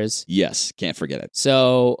upstairs. Yes, can't forget it.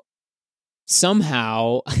 So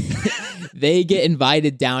somehow they get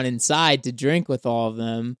invited down inside to drink with all of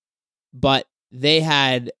them, but they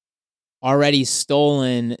had already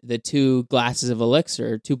stolen the 2 bottles of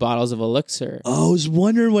elixir. Oh, I was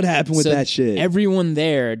wondering what happened with that shit. Everyone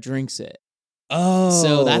there drinks it. Oh.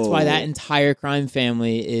 So that's why that entire crime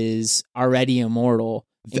family is already immortal,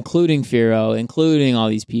 including Firo, including all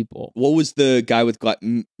these people. What was the guy with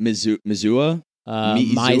Mizua?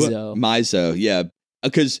 Mizo, yeah.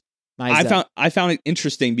 Because I found it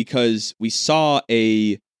interesting because we saw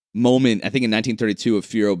a moment, I think in 1932, of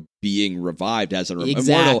Firo being revived as an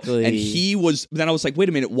immortal, and he was. Then I was like, wait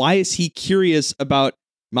a minute, why is he curious about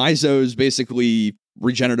Mizo's basically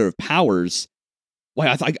regenerative powers? Why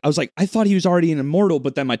I thought he was already an immortal,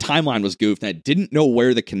 but then my timeline was goofed, and I didn't know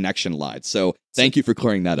where the connection lied. So thank you for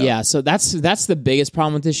clearing that up. Yeah, so that's the biggest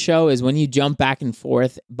problem with this show is when you jump back and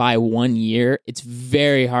forth by 1 year, it's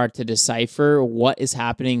very hard to decipher what is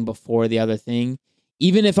happening before the other thing.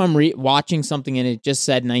 Even if I'm watching something and it just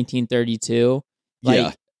said 1932,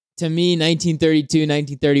 to me, 1932,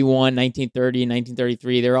 1931, 1930, and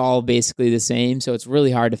 1933, they're all basically the same, so it's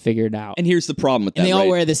really hard to figure it out. And here's the problem with that. And they all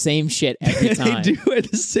wear the same shit every time. They do wear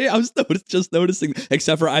the same. I was just noticing,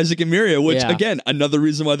 except for Isaac and Miria, which, again, another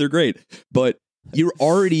reason why they're great. But you're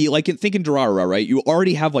already, like, thinking Durarara, right? You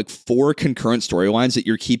already have, 4 concurrent storylines that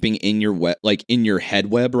you're keeping in your in your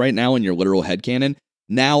head web right now, in your literal headcanon.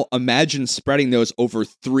 Now, imagine spreading those over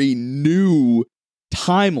 3 new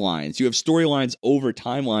timelines. You have storylines over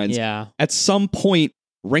timelines. Yeah. At some point,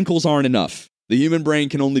 wrinkles aren't enough. The human brain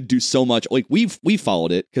can only do so much. Like we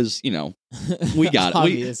followed it because we got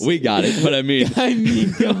it. We got it. But I mean,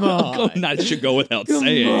 come on. That should go without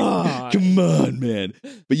saying. Come on, man.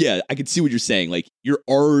 But yeah, I can see what you're saying. Like you're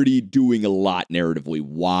already doing a lot narratively.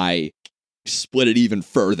 Why split it even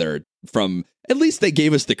further? From at least they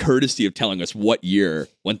gave us the courtesy of telling us what year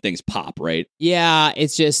when things pop, right? Yeah,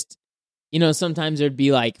 it's just. Sometimes there'd be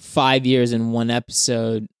 5 years in one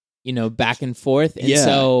episode, back and forth. And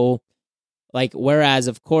so, whereas,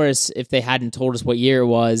 of course, if they hadn't told us what year it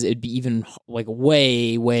was, it'd be even,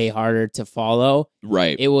 way, way harder to follow.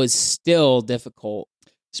 Right. It was still difficult.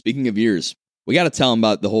 Speaking of years, we got to tell them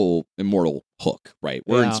about the whole Immortal hook, right?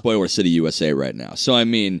 We're in Spoiler City, USA right now. So, I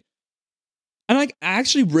mean, and I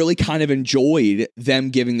actually really kind of enjoyed them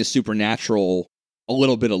giving the supernatural a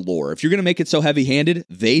little bit of lore. If you're going to make it so heavy-handed,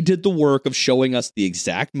 they did the work of showing us the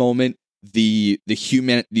exact moment, the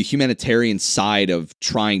humanitarian side of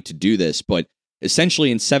trying to do this. But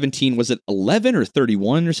essentially in 17, was it 11 or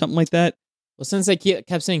 31 or something like that? Well, since they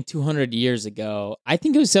kept saying 200 years ago, I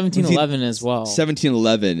think it was 1711 as well.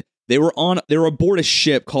 1711. They were aboard a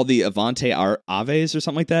ship called the Avante Aves or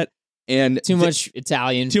something like that. And too much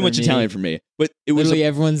Italian for me. But it was literally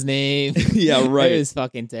everyone's name. Yeah, right. It was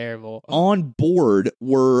fucking terrible. On board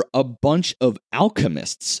were a bunch of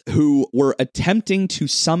alchemists who were attempting to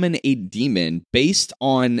summon a demon based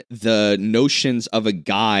on the notions of a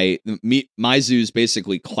guy, Mizu's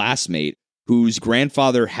basically classmate, whose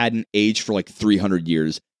grandfather hadn't aged for 300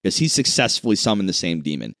 years because he successfully summoned the same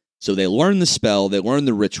demon. So they learned the spell, they learned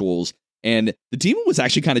the rituals, and the demon was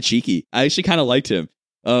actually kind of cheeky. I actually kind of liked him.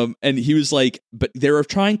 And he was but they were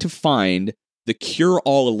trying to find the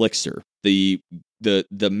cure-all elixir, the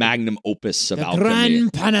magnum opus of alchemy. Gran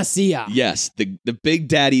panacea. Yes, the big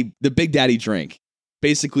daddy drink.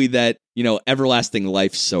 Basically that, everlasting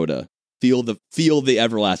life soda. Feel the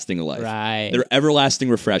everlasting life. Right. Their everlasting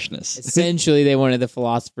refreshness. Essentially, they wanted the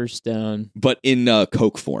Philosopher's Stone. But in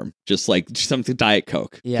Coke form. Just something Diet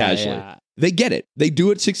Coke. Yeah, casually. Yeah. They get it. They do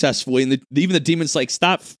it successfully, and even the demon's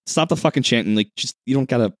stop the fucking chanting. Just you don't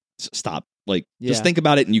gotta stop. Just think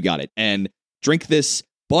about it, and you got it. And drink this.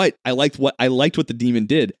 But I liked what the demon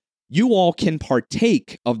did. You all can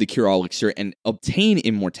partake of the cure-all elixir and obtain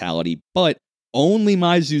immortality, but only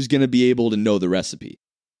Mizu's gonna be able to know the recipe.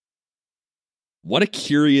 What a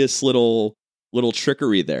curious little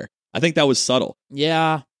trickery there. I think that was subtle.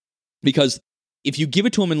 Yeah, because if you give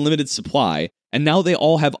it to them in limited supply. And now they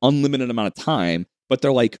all have unlimited amount of time, but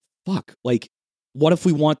they're fuck, what if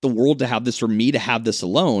we want the world to have this or me to have this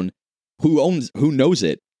alone? Who knows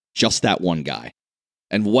it? Just that one guy.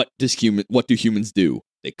 And what do humans do?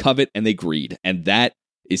 They covet and they greed. And that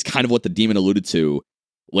is kind of what the demon alluded to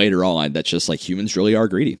later on. That's just humans really are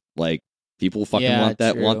greedy. People fucking want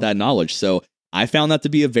that knowledge. So I found that to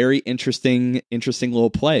be a very interesting little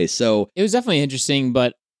play. So it was definitely interesting,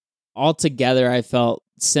 but altogether I felt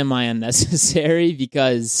semi-unnecessary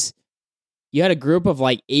because you had a group of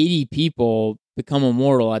 80 people become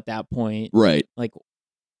immortal at that point. Right.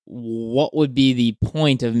 What would be the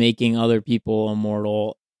point of making other people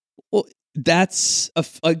immortal? Well, that's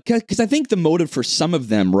because I think the motive for some of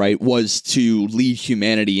them, right, was to lead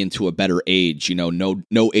humanity into a better age.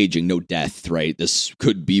 No aging, no death, right? This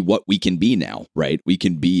could be what we can be now, right? We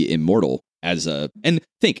can be immortal and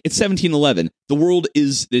think it's 1711. The world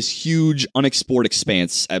is this huge unexplored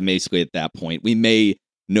expanse. Basically, at that point, we may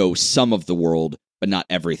know some of the world, but not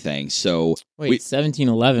everything. So wait,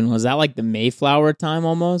 1711, was that like the Mayflower time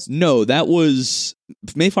almost? No, that was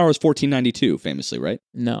Mayflower was 1492, famously, right?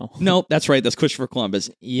 No, that's right. That's Christopher Columbus.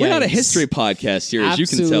 Yikes. We're not a history podcast here, as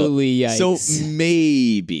Absolutely, you can tell. Yikes. So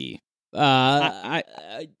maybe I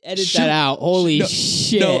edit that out. Holy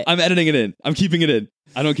shit! No, I'm editing it in. I'm keeping it in.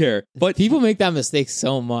 I don't care. But people make that mistake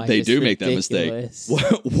so much. They do make that mistake.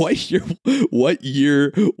 What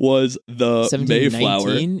year was the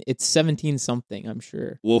Mayflower? It's 17 something, I'm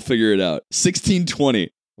sure. We'll figure it out.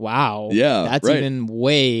 1620. Wow. Yeah, that's right. Even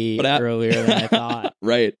way earlier than I thought.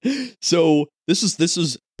 Right. So this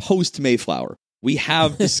is post Mayflower. We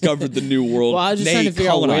have discovered the new world. Well, I was just trying to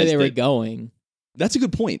figure out where they were going. That's a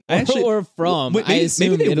good point. Or from.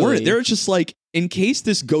 Maybe they weren't. They're just like, in case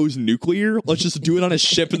this goes nuclear, let's just do it on a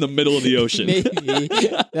ship in the middle of the ocean. Maybe.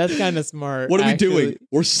 That's kind of smart. What are we doing?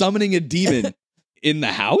 We're summoning a demon in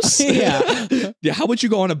the house? Yeah. Yeah. How about you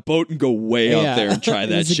go on a boat and go way out there and try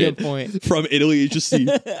that shit? A good point. From Italy, you just see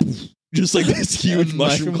just like this huge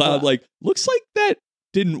mushroom cloud. Like, looks like that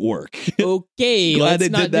didn't work. Okay, glad let's they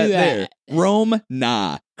not did that do there. Rome,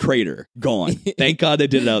 nah. Crater, gone. Thank God they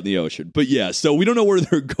did it out in the ocean. But yeah, so we don't know where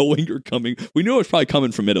they're going or coming. We know it's probably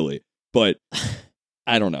coming from Italy, but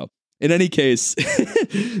I don't know. In any case,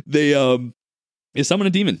 they summon a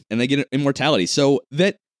demon and they get immortality. So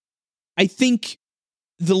that, I think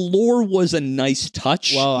the lore was a nice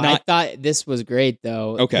touch. Well, I thought this was great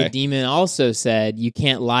though. Okay. The demon also said you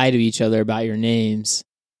can't lie to each other about your names.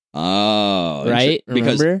 Oh, right.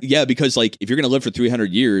 Remember? Because like if you're going to live for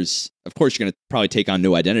 300 years, of course you're going to probably take on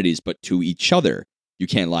new identities, but to each other, you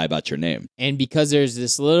can't lie about your name. And because there's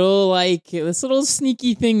this little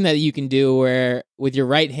sneaky thing that you can do where with your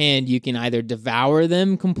right hand you can either devour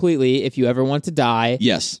them completely if you ever want to die.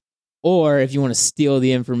 Yes. Or if you want to steal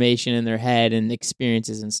the information in their head and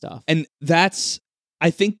experiences and stuff. And that's, I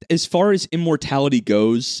think, as far as immortality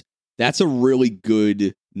goes, that's a really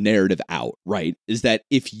good narrative out, right? Is that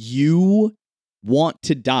if you want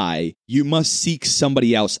to die, you must seek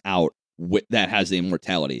somebody else out that has the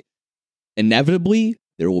immortality. Inevitably,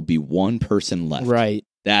 there will be one person left. Right.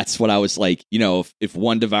 That's what I was like, if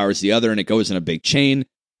one devours the other and it goes in a big chain,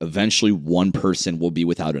 eventually one person will be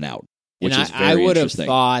without an out, which is very I would have interesting.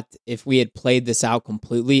 thought if we had played this out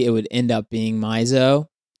completely, it would end up being Mizo.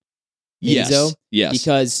 Yes.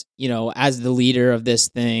 Because, as the leader of this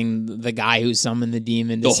thing, the guy who summoned the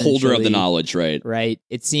demon, the holder of the knowledge, right? Right.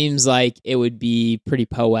 It seems like it would be pretty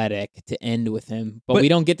poetic to end with him, but we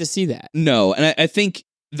don't get to see that. No, and I think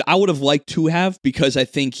I would have liked to have, because I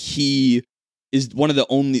think he is one of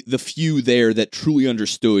the few there that truly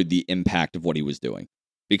understood the impact of what he was doing.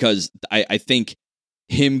 Because I think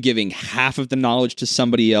him giving half of the knowledge to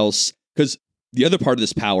somebody else, because the other part of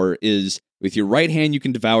this power is with your right hand, you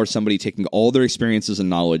can devour somebody, taking all their experiences and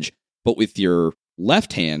knowledge. But with your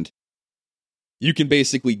left hand, you can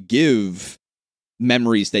basically give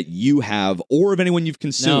memories that you have or of anyone you've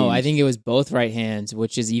consumed. No, I think it was both right hands,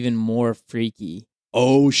 which is even more freaky.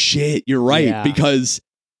 Oh, shit. You're right. Yeah. Because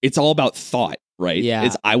it's all about thought, right? Yeah.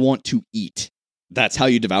 It's I want to eat. That's how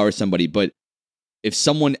you devour somebody. But if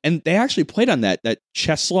someone, and they actually played on that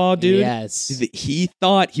Cheslaw dude. Yes. He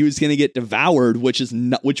thought he was going to get devoured, which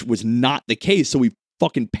was not the case. So we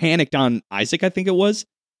fucking panicked on Isaac, I think it was.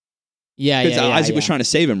 Yeah. Because Isaac was trying to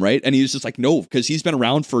save him, right? And he was just like, no, because he's been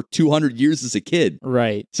around for 200 years as a kid.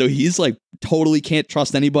 Right. So he's like, totally can't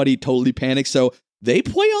trust anybody, totally panicked. So they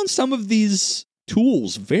play on some of these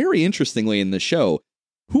tools very interestingly in the show.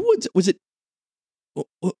 Was it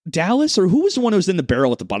Dallas, or who was the one who was in the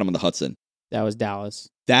barrel at the bottom of the Hudson? That was Dallas.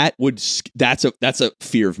 That's a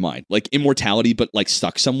fear of mine. Like immortality, but like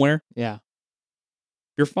stuck somewhere. Yeah.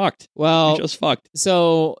 You're fucked. Well, you're just fucked.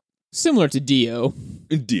 So similar to Dio,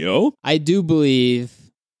 I do believe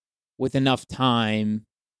with enough time,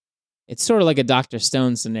 it's sort of like a Dr.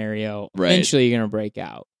 Stone scenario. Right. Eventually you're going to break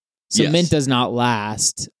out. Cement does not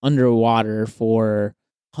last underwater for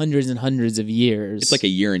hundreds and hundreds of years. It's like a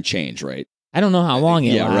year and change, right? I don't know how long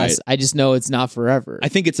it lasts. Right. I just know it's not forever. I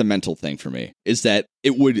think it's a mental thing for me, is that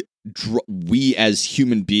it would, we as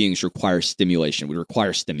human beings require stimulation. We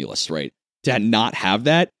require stimulus, right? To not have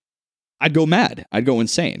that, I'd go mad. I'd go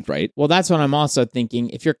insane, right? Well, that's what I'm also thinking.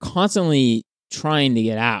 If you're constantly trying to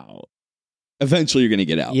get out, eventually you're going to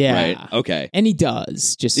get out, right? Okay. And he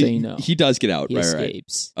does, just so you know. He does get out, he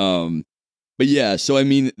escapes. But yeah, so I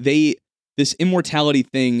mean, this immortality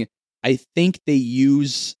thing, I think they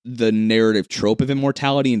use the narrative trope of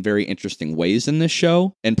immortality in very interesting ways in this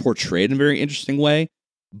show and portray it in a very interesting way.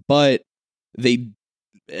 But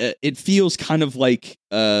it feels kind of like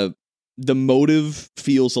the motive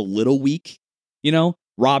feels a little weak,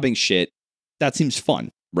 robbing shit. That seems fun,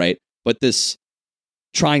 right? But this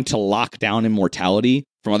trying to lock down immortality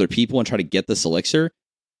from other people and try to get this elixir,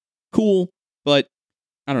 cool, but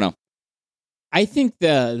I don't know. I think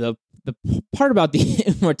the part about the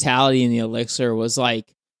immortality and the elixir was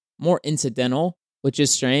like more incidental, which is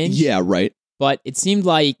strange. Yeah, right. But it seemed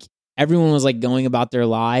like everyone was like going about their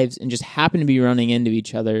lives and just happened to be running into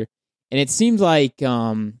each other. And it seemed like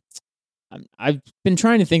I've been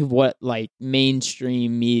trying to think of what like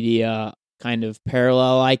mainstream media kind of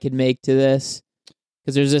parallel I could make to this.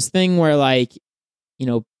 Because there's this thing where like,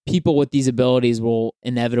 people with these abilities will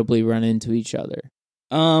inevitably run into each other.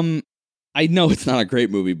 I know it's not a great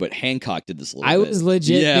movie, but Hancock did this a little bit. I was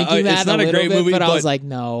legit thinking that it's not a great movie, but I was like,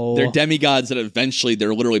 no. They're demigods that eventually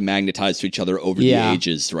they're literally magnetized to each other over the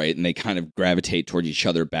ages, right? And they kind of gravitate towards each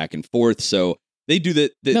other back and forth. So they do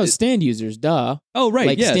that. No, stand users, duh. Oh, right.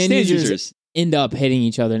 Like, yeah, stand users end up hitting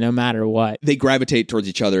each other no matter what. They gravitate towards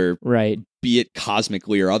each other, right? Be it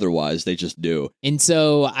cosmically or otherwise. They just do. And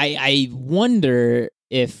so I wonder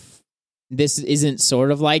if this isn't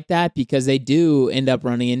sort of like that, because they do end up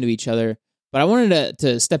running into each other. But I wanted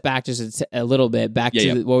to step back just a little bit, back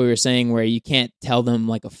to what we were saying, where you can't tell them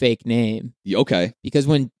like a fake name. Okay. Because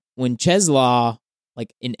when Cheslaw,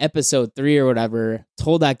 like in episode 3 or whatever,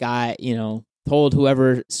 told that guy, told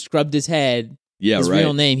whoever scrubbed his head his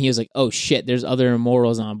real name, he was like, oh shit, there's other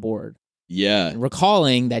immortals on board. Yeah. And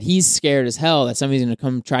recalling that he's scared as hell that somebody's going to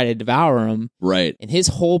come try to devour him. Right. And his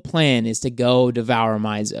whole plan is to go devour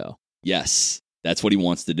Mizo. Yes. That's what he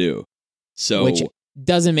wants to do. So... Which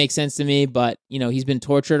doesn't make sense to me, but he's been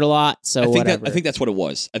tortured a lot, so whatever. I think that's what it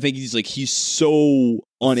was. I think he's so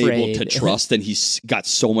unable to trust, and he's got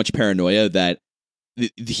so much paranoia that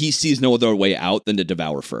he sees no other way out than to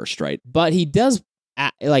devour first, right? But he does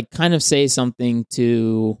kind of say something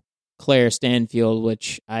to Claire Stanfield,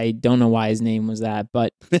 which I don't know why his name was that,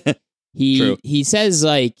 but he says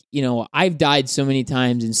like, I've died so many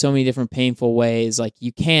times in so many different painful ways, like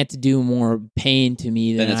you can't do more pain to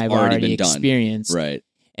me than I've already experienced. Right.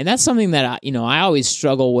 And that's something that I always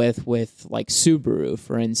struggle with like Subaru,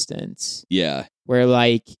 for instance. Yeah. Where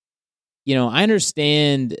like, I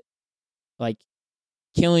understand like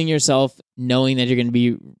killing yourself knowing that you're going to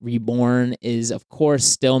be reborn is of course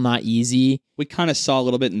still not easy. We kind of saw a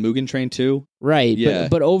little bit in Mugen Train too. Right. Yeah.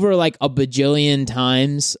 But over like a bajillion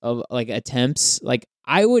times of like attempts, like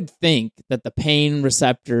I would think that the pain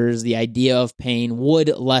receptors, the idea of pain would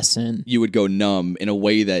lessen. You would go numb in a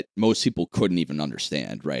way that most people couldn't even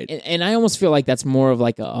understand, right? And I almost feel like that's more of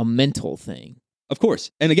like a mental thing. Of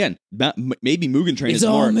course. And again, maybe Mugen Train is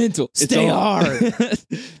more... It's all mental. Stay hard.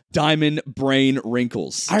 Diamond brain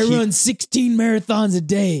wrinkles. I run 16 marathons a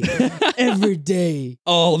day. Every day.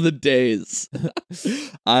 All the days.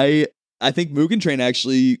 I think Mugen Train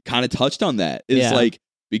actually kind of touched on that. It's like,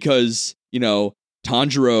 because,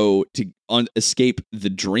 Tanjiro, to escape the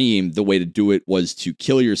dream, the way to do it was to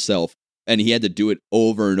kill yourself. And he had to do it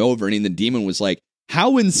over and over. And the demon was like,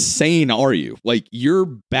 how insane are you? Like, your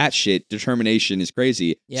batshit determination is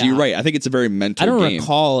crazy. Yeah. So you're right. I think it's a very mental game. I don't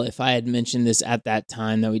recall if I had mentioned this at that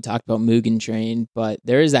time that we talked about Mugen Train, but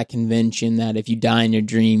there is that convention that if you die in your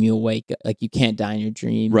dream, you'll wake up. Like, you can't die in your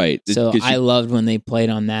dream. Right. So I loved when they played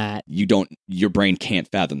on that. Your brain can't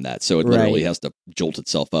fathom that. So it literally has to jolt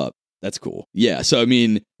itself up. That's cool. Yeah. So, I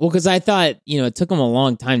mean... Well, because I thought, it took them a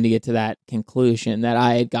long time to get to that conclusion that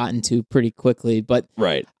I had gotten to pretty quickly. But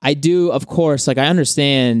right. I do, of course, like I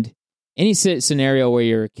understand any scenario where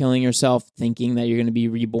you're killing yourself thinking that you're going to be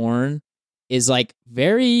reborn is like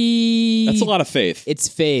very... That's a lot of faith. It's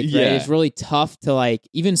faith, right? It's really tough to like...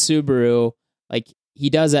 Even Subaru, like he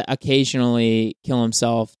does occasionally kill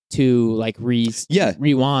himself to like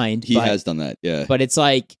rewind. He has done that, yeah. But it's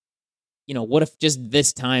like... what if just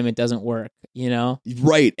this time it doesn't work,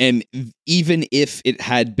 Right. And even if it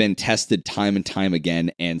had been tested time and time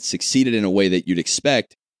again and succeeded in a way that you'd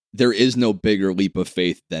expect, there is no bigger leap of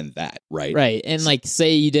faith than that, right? Right. And like,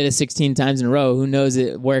 say you did it 16 times in a row, who knows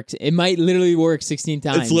it works? It might literally work 16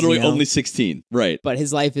 times. It's literally only 16, right. But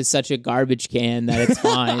his life is such a garbage can that it's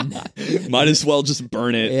fine. Might as well just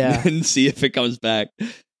burn it and see if it comes back.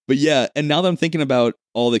 But yeah, and now that I'm thinking about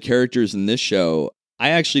all the characters in this show, I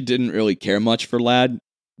actually didn't really care much for Lad,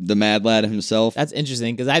 the Mad Lad himself. That's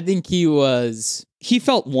interesting, because I think he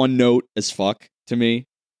felt one note as fuck to me.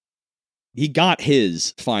 he got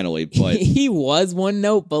his finally, but he was one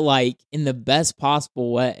note, but like in the best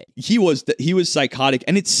possible way. He was psychotic,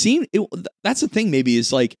 and that's the thing. Maybe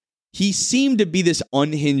is like he seemed to be this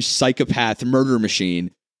unhinged psychopath murder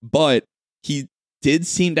machine, but he did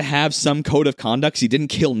seem to have some code of conduct. He didn't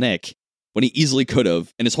kill Nick when he easily could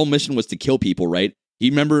have, and his whole mission was to kill people. Right? He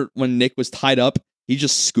remember when Nick was tied up, he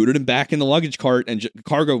just scooted him back in the luggage cart and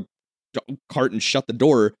cargo cart and shut the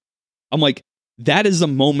door. I'm like, that is a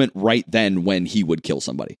moment right then when he would kill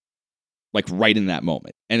somebody. Like right in that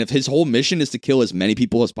moment. And if his whole mission is to kill as many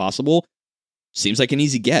people as possible, seems like an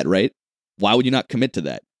easy get, right? Why would you not commit to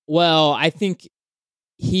that? Well, I think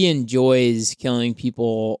he enjoys killing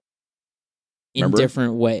people in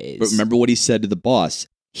different ways. But remember what he said to the boss.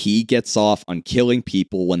 He gets off on killing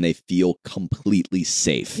people when they feel completely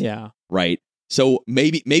safe. Yeah. Right? So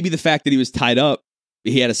maybe the fact that he was tied up,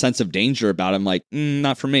 he had a sense of danger about him. Like,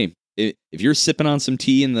 not for me. If you're sipping on some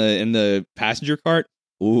tea in the passenger cart,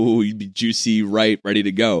 ooh, you'd be juicy, right, ready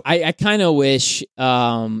to go. I kind of wish you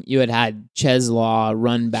had Cheslaw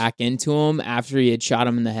run back into him after he had shot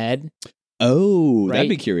him in the head. Oh, right? That'd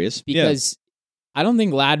be curious. Because I don't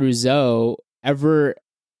think Lad Rizzo ever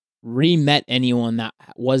re-met anyone that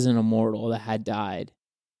wasn't immortal that had died.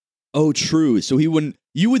 Oh, true. So you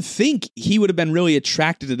would think he would have been really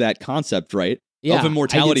attracted to that concept, right? Yeah, of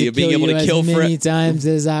immortality, of being able to kill as many times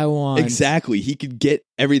as I want. Exactly. He could get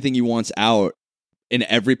everything he wants out in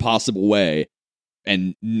every possible way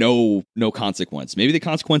and no consequence. Maybe the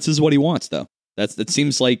consequence is what he wants, though. That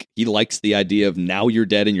seems like he likes the idea of now you're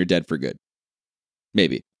dead and you're dead for good.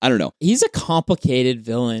 Maybe. I don't know. He's a complicated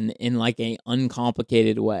villain in like an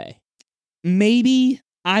uncomplicated way. Maybe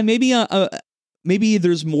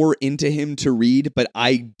there's more into him to read, but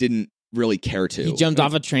I didn't really care to. He jumped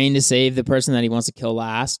off a train to save the person that he wants to kill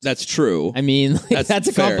last. That's true. I mean, like, that's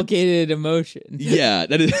a complicated emotion. Yeah,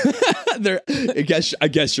 that is. I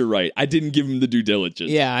guess you're right. I didn't give him the due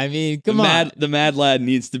diligence. Yeah, I mean, come on. The Mad Lad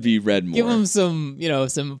needs to be read more. Give him some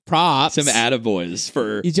props. Some attaboys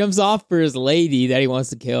for... He jumps off for his lady that he wants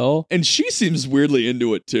to kill. And she seems weirdly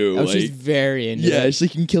into it, too. Oh, she's very into it. Yeah, she's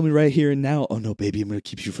like, you can kill me right here and now. Oh, no, baby, I'm going to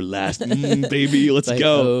keep you for last. Baby, let's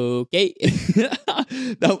go. Okay.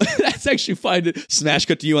 That's actually fine to smash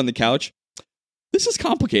cut to you on the couch. This is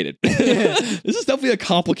complicated. This is definitely a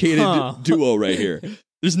complicated duo right here.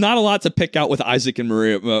 There's not a lot to pick out with Isaac and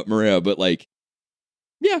Maria, but like,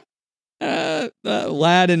 yeah,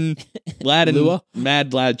 Lad and Lua?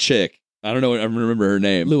 Mad Lad chick. I don't know. I remember her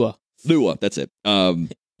name. Lua. That's it. Lad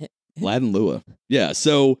and Lua. Yeah.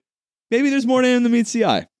 So maybe there's more to him than meets the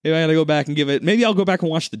eye. Maybe I gotta go back and give it. Maybe I'll go back and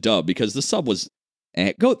watch the dub because the sub was.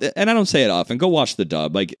 And I don't say it often. Go watch the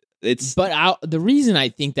dub. Like it's. But the reason I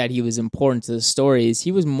think that he was important to the story is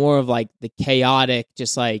he was more of like the chaotic,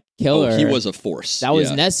 just like killer. Oh, he was a force that was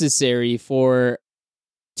necessary for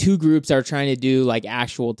two groups that are trying to do like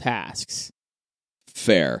actual tasks.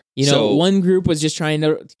 Fair. One group was just trying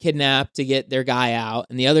to kidnap to get their guy out,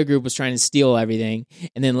 and the other group was trying to steal everything.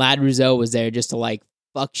 And then Lad Rizzo was there just to like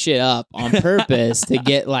fuck shit up on purpose to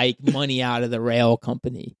get like money out of the rail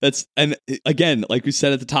company. And again, like we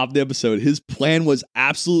said at the top of the episode, his plan was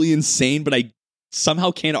absolutely insane, but I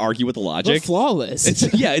somehow can't argue with the logic. But flawless.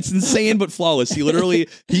 It's insane but flawless.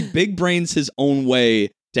 He big brains his own way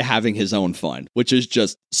to having his own fun, which is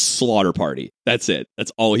just slaughter party. That's it.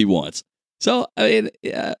 That's all he wants. So I mean,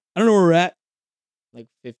 I don't know where we're at. Like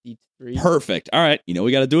 53. Perfect. All right.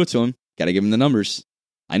 We got to do it to him. Got to give him the numbers.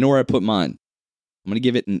 I know where I put mine. I'm going to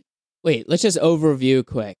give it Wait, let's just overview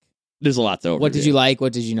quick. There's a lot to overview. What did you like?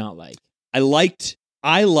 What did you not like? I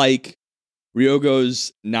like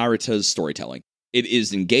Ryogo's Narita's storytelling. It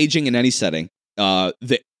is engaging in any setting.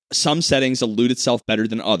 Some settings elude itself better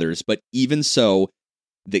than others, but even so,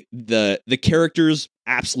 the characters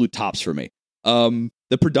absolute tops for me.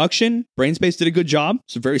 The production, Brainspace did a good job.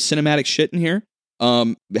 Some very cinematic shit in here.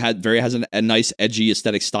 Has a nice edgy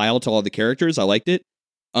aesthetic style to all the characters. I liked it.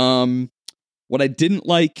 What I didn't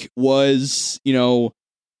like was,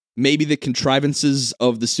 maybe the contrivances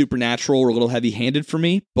of the supernatural were a little heavy-handed for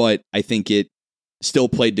me, but I think it still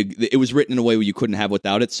it was written in a way where you couldn't have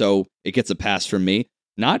without it, so it gets a pass from me.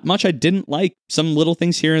 Not much I didn't like. Some little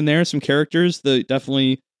things here and there, some characters.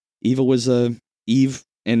 Definitely Eve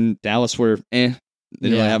and Dallas were They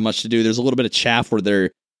didn't really have much to do. There's a little bit of chaff where they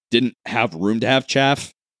didn't have room to have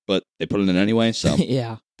chaff, but they put it in anyway, so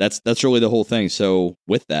yeah. That's really the whole thing. So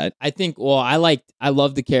with that, I think, I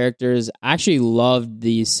love the characters. I actually loved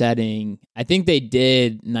the setting. I think they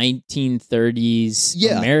did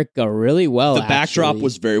 1930s America really well. The backdrop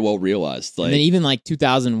was very well realized. And then even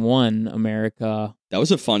 2001 America. That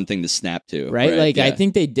was a fun thing to snap to. Right? I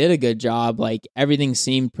think they did a good job. Everything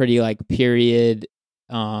seemed pretty period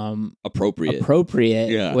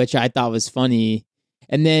appropriate, which I thought was funny.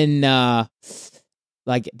 And then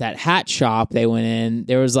that hat shop they went in,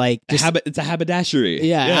 there was it's a haberdashery.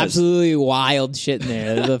 Yeah, yes. Absolutely wild shit in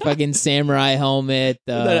there. The fucking samurai helmet,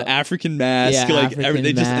 that African mask, African mask.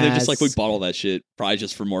 They're just we bought all that shit probably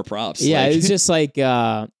just for more props. Yeah, it was just I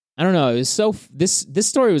don't know. It was so this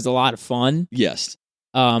story was a lot of fun. Yes,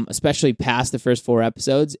 especially past the first 4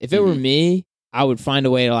 episodes. If it were me, I would find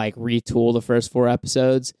a way to retool the first 4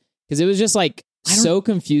 episodes because it was just so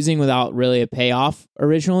confusing without really a payoff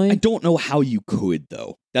originally. I don't know how you could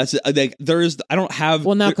though. That's I don't have.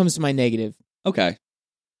 Well, now comes to my negative. Okay.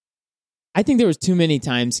 I think there was too many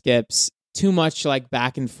time skips, too much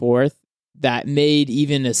back and forth that made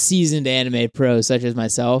even a seasoned anime pro such as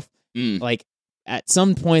myself at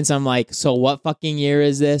some points I'm so what fucking year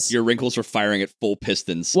is this? Your wrinkles are firing at full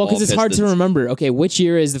pistons. Well, because it's hard to remember. Okay, which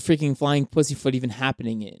year is the freaking flying pussyfoot even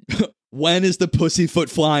happening in? When is the pussyfoot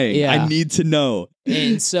flying? Yeah. I need to know.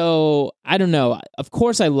 And so, I don't know. Of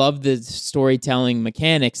course, I love the storytelling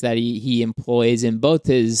mechanics that he employs in both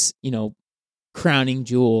his, crowning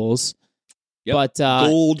jewels. Yep. But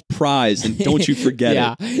gold prize, and don't you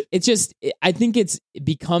forget it. It's just, I think it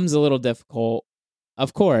becomes a little difficult.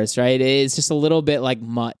 Of course, right? It's just a little bit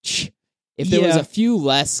much. If there was a few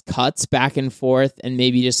less cuts back and forth and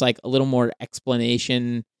maybe just a little more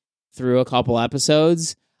explanation through a couple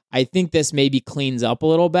episodes, I think this maybe cleans up a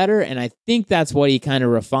little better, and I think that's what he kind of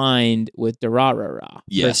refined with Durarara,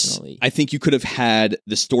 personally. I think you could have had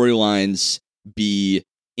the storylines be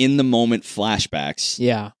in-the-moment flashbacks.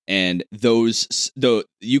 Yeah. And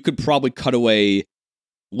you could probably cut away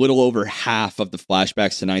little over half of the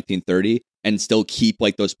flashbacks to 1930 and still keep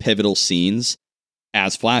those pivotal scenes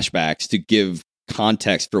as flashbacks to give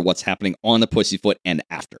context for what's happening on the pussyfoot and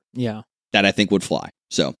after. Yeah. That I think would fly.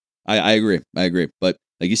 So I agree. But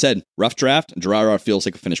like you said, rough draft, and Durarara feels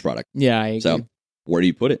like a finished product. Yeah, I agree. So, where do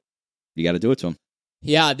you put it? You got to do it to him.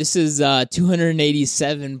 Yeah, this is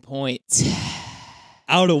 287 points.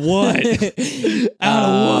 Out of what? Out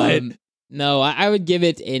of what? No, I would give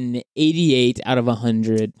it an 88 out of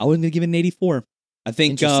 100. I was going to give it an 84. I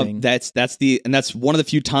think that's one of the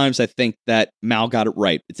few times I think that Mal got it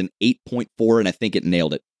right. It's an 8.4, and I think it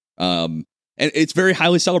nailed it. And it's very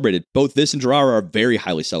highly celebrated. Both this and Durarara are very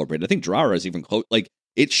highly celebrated. I think Durarara is even close.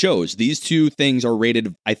 It shows these two things are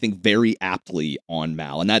rated, I think, very aptly on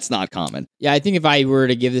Mal, and that's not common. Yeah, I think if I were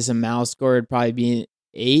to give this a Mal score, it'd probably be an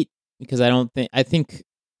 8 because I think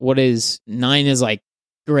what is 9 is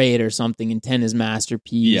great or something, and 10 is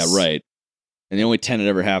masterpiece. Yeah, right. And the only 10 that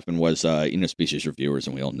ever happened was Species Reviewers,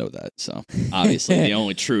 and we all know that. So obviously, the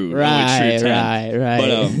only true 10.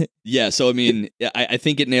 Right. But so I mean, I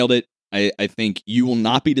think it nailed it. I think you will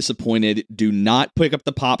not be disappointed. Do not pick up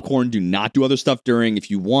the popcorn. Do not do other stuff during.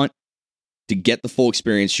 If you want to get the full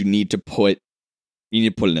experience, you need to put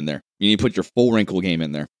it in there. You need to put your full wrinkle game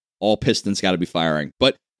in there. All pistons got to be firing.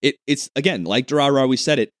 But it's again, like Durarara, we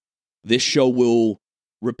said it. This show will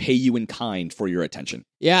repay you in kind for your attention.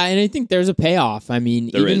 Yeah, and I think there's a payoff. I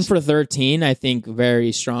mean, even for 13, I think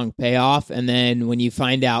very strong payoff. And then when you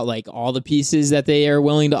find out all the pieces that they are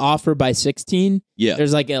willing to offer by 16,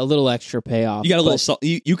 there's a little extra payoff. You got a little.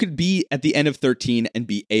 You could be at the end of 13 and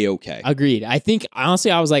be A-okay. Agreed. I think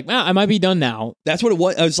honestly, I was I might be done now. That's what it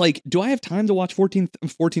was. I was do I have time to watch 14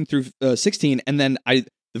 through 16? And then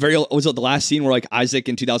the last scene where Isaac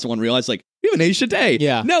in 2001 realized we haven't aged a day.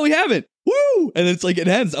 Yeah. No, we haven't. Woo! And it's it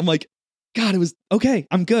ends. I'm God, it was okay.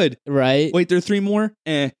 I'm good. Right. Wait, there are 3 more?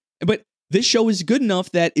 But this show is good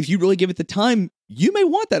enough that if you really give it the time, you may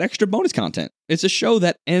want that extra bonus content. It's a show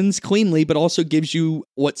that ends cleanly, but also gives you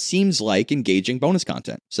what seems like engaging bonus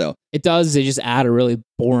content. So it does. They just add a really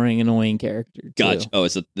boring, annoying character. Gotcha. Oh,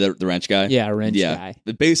 is it the wrench guy? Yeah, wrench guy.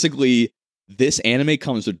 But basically, this anime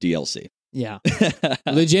comes with DLC. Yeah,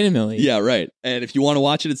 legitimately. Yeah, right. And if you want to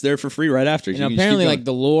watch it, it's there for free right after. And apparently,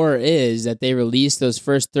 the lore is that they released those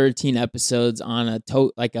first 13 episodes on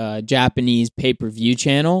a Japanese pay-per-view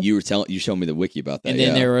channel. You showed me the wiki about that. And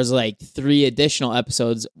then there was 3 additional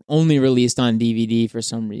episodes only released on DVD for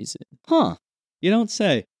some reason. Huh? You don't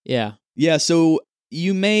say. Yeah. Yeah. So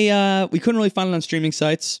you may. We couldn't really find it on streaming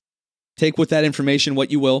sites. Take with that information what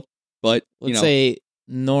you will. But let's say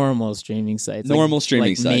normal streaming sites.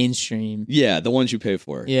 Streaming sites. Mainstream. Yeah, the ones you pay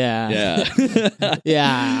for. Yeah.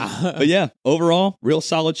 Yeah. But yeah, overall, real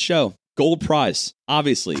solid show. Gold prize,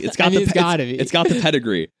 obviously. It's got it's got the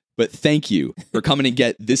pedigree. But thank you for coming and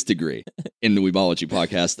get this degree in the Weebology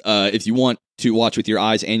podcast. If you want to watch with your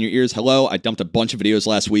eyes and your ears, hello. I dumped a bunch of videos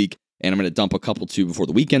last week, and I'm going to dump a couple too before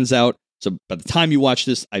the weekend's out. So by the time you watch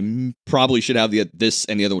this, I probably should have this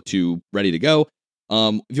and the other two ready to go.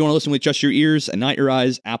 If you want to listen with just your ears and not your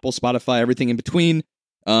eyes, Apple, Spotify, everything in between.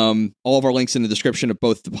 All of our links in the description of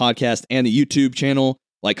both the podcast and the YouTube channel.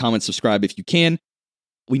 Like, comment, subscribe if you can.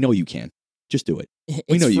 We know you can. Just do it.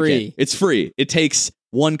 We know you can. It's free. It takes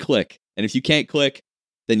one click, and if you can't click,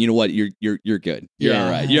 then you know what? You're good. You're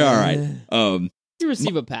all right. You're all right. You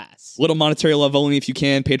receive a pass. Little monetary love only if you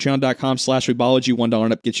can. Patreon.com/Weebology. $1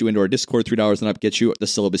 and up gets you into our Discord. $3 and up gets you the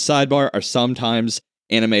syllabus sidebar. Our sometimes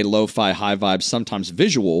anime, lo-fi, high vibes, sometimes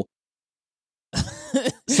visual.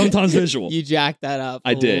 Sometimes visual. You jacked that up.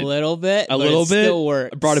 I did a little bit. Still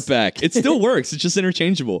works. I brought it back. It still works. It's just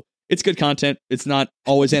interchangeable. It's good content. It's not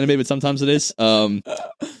always anime, but sometimes it is.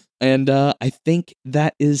 And I think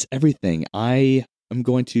that is everything. We're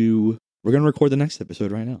going to record the next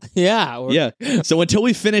episode right now. Yeah. So until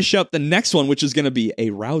we finish up the next one, which is going to be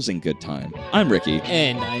a rousing good time, I'm Ricky.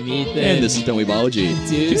 And I'm Ethan. And this has been Weebology.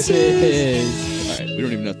 Deuces. All right, we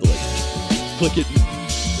don't even have to click it.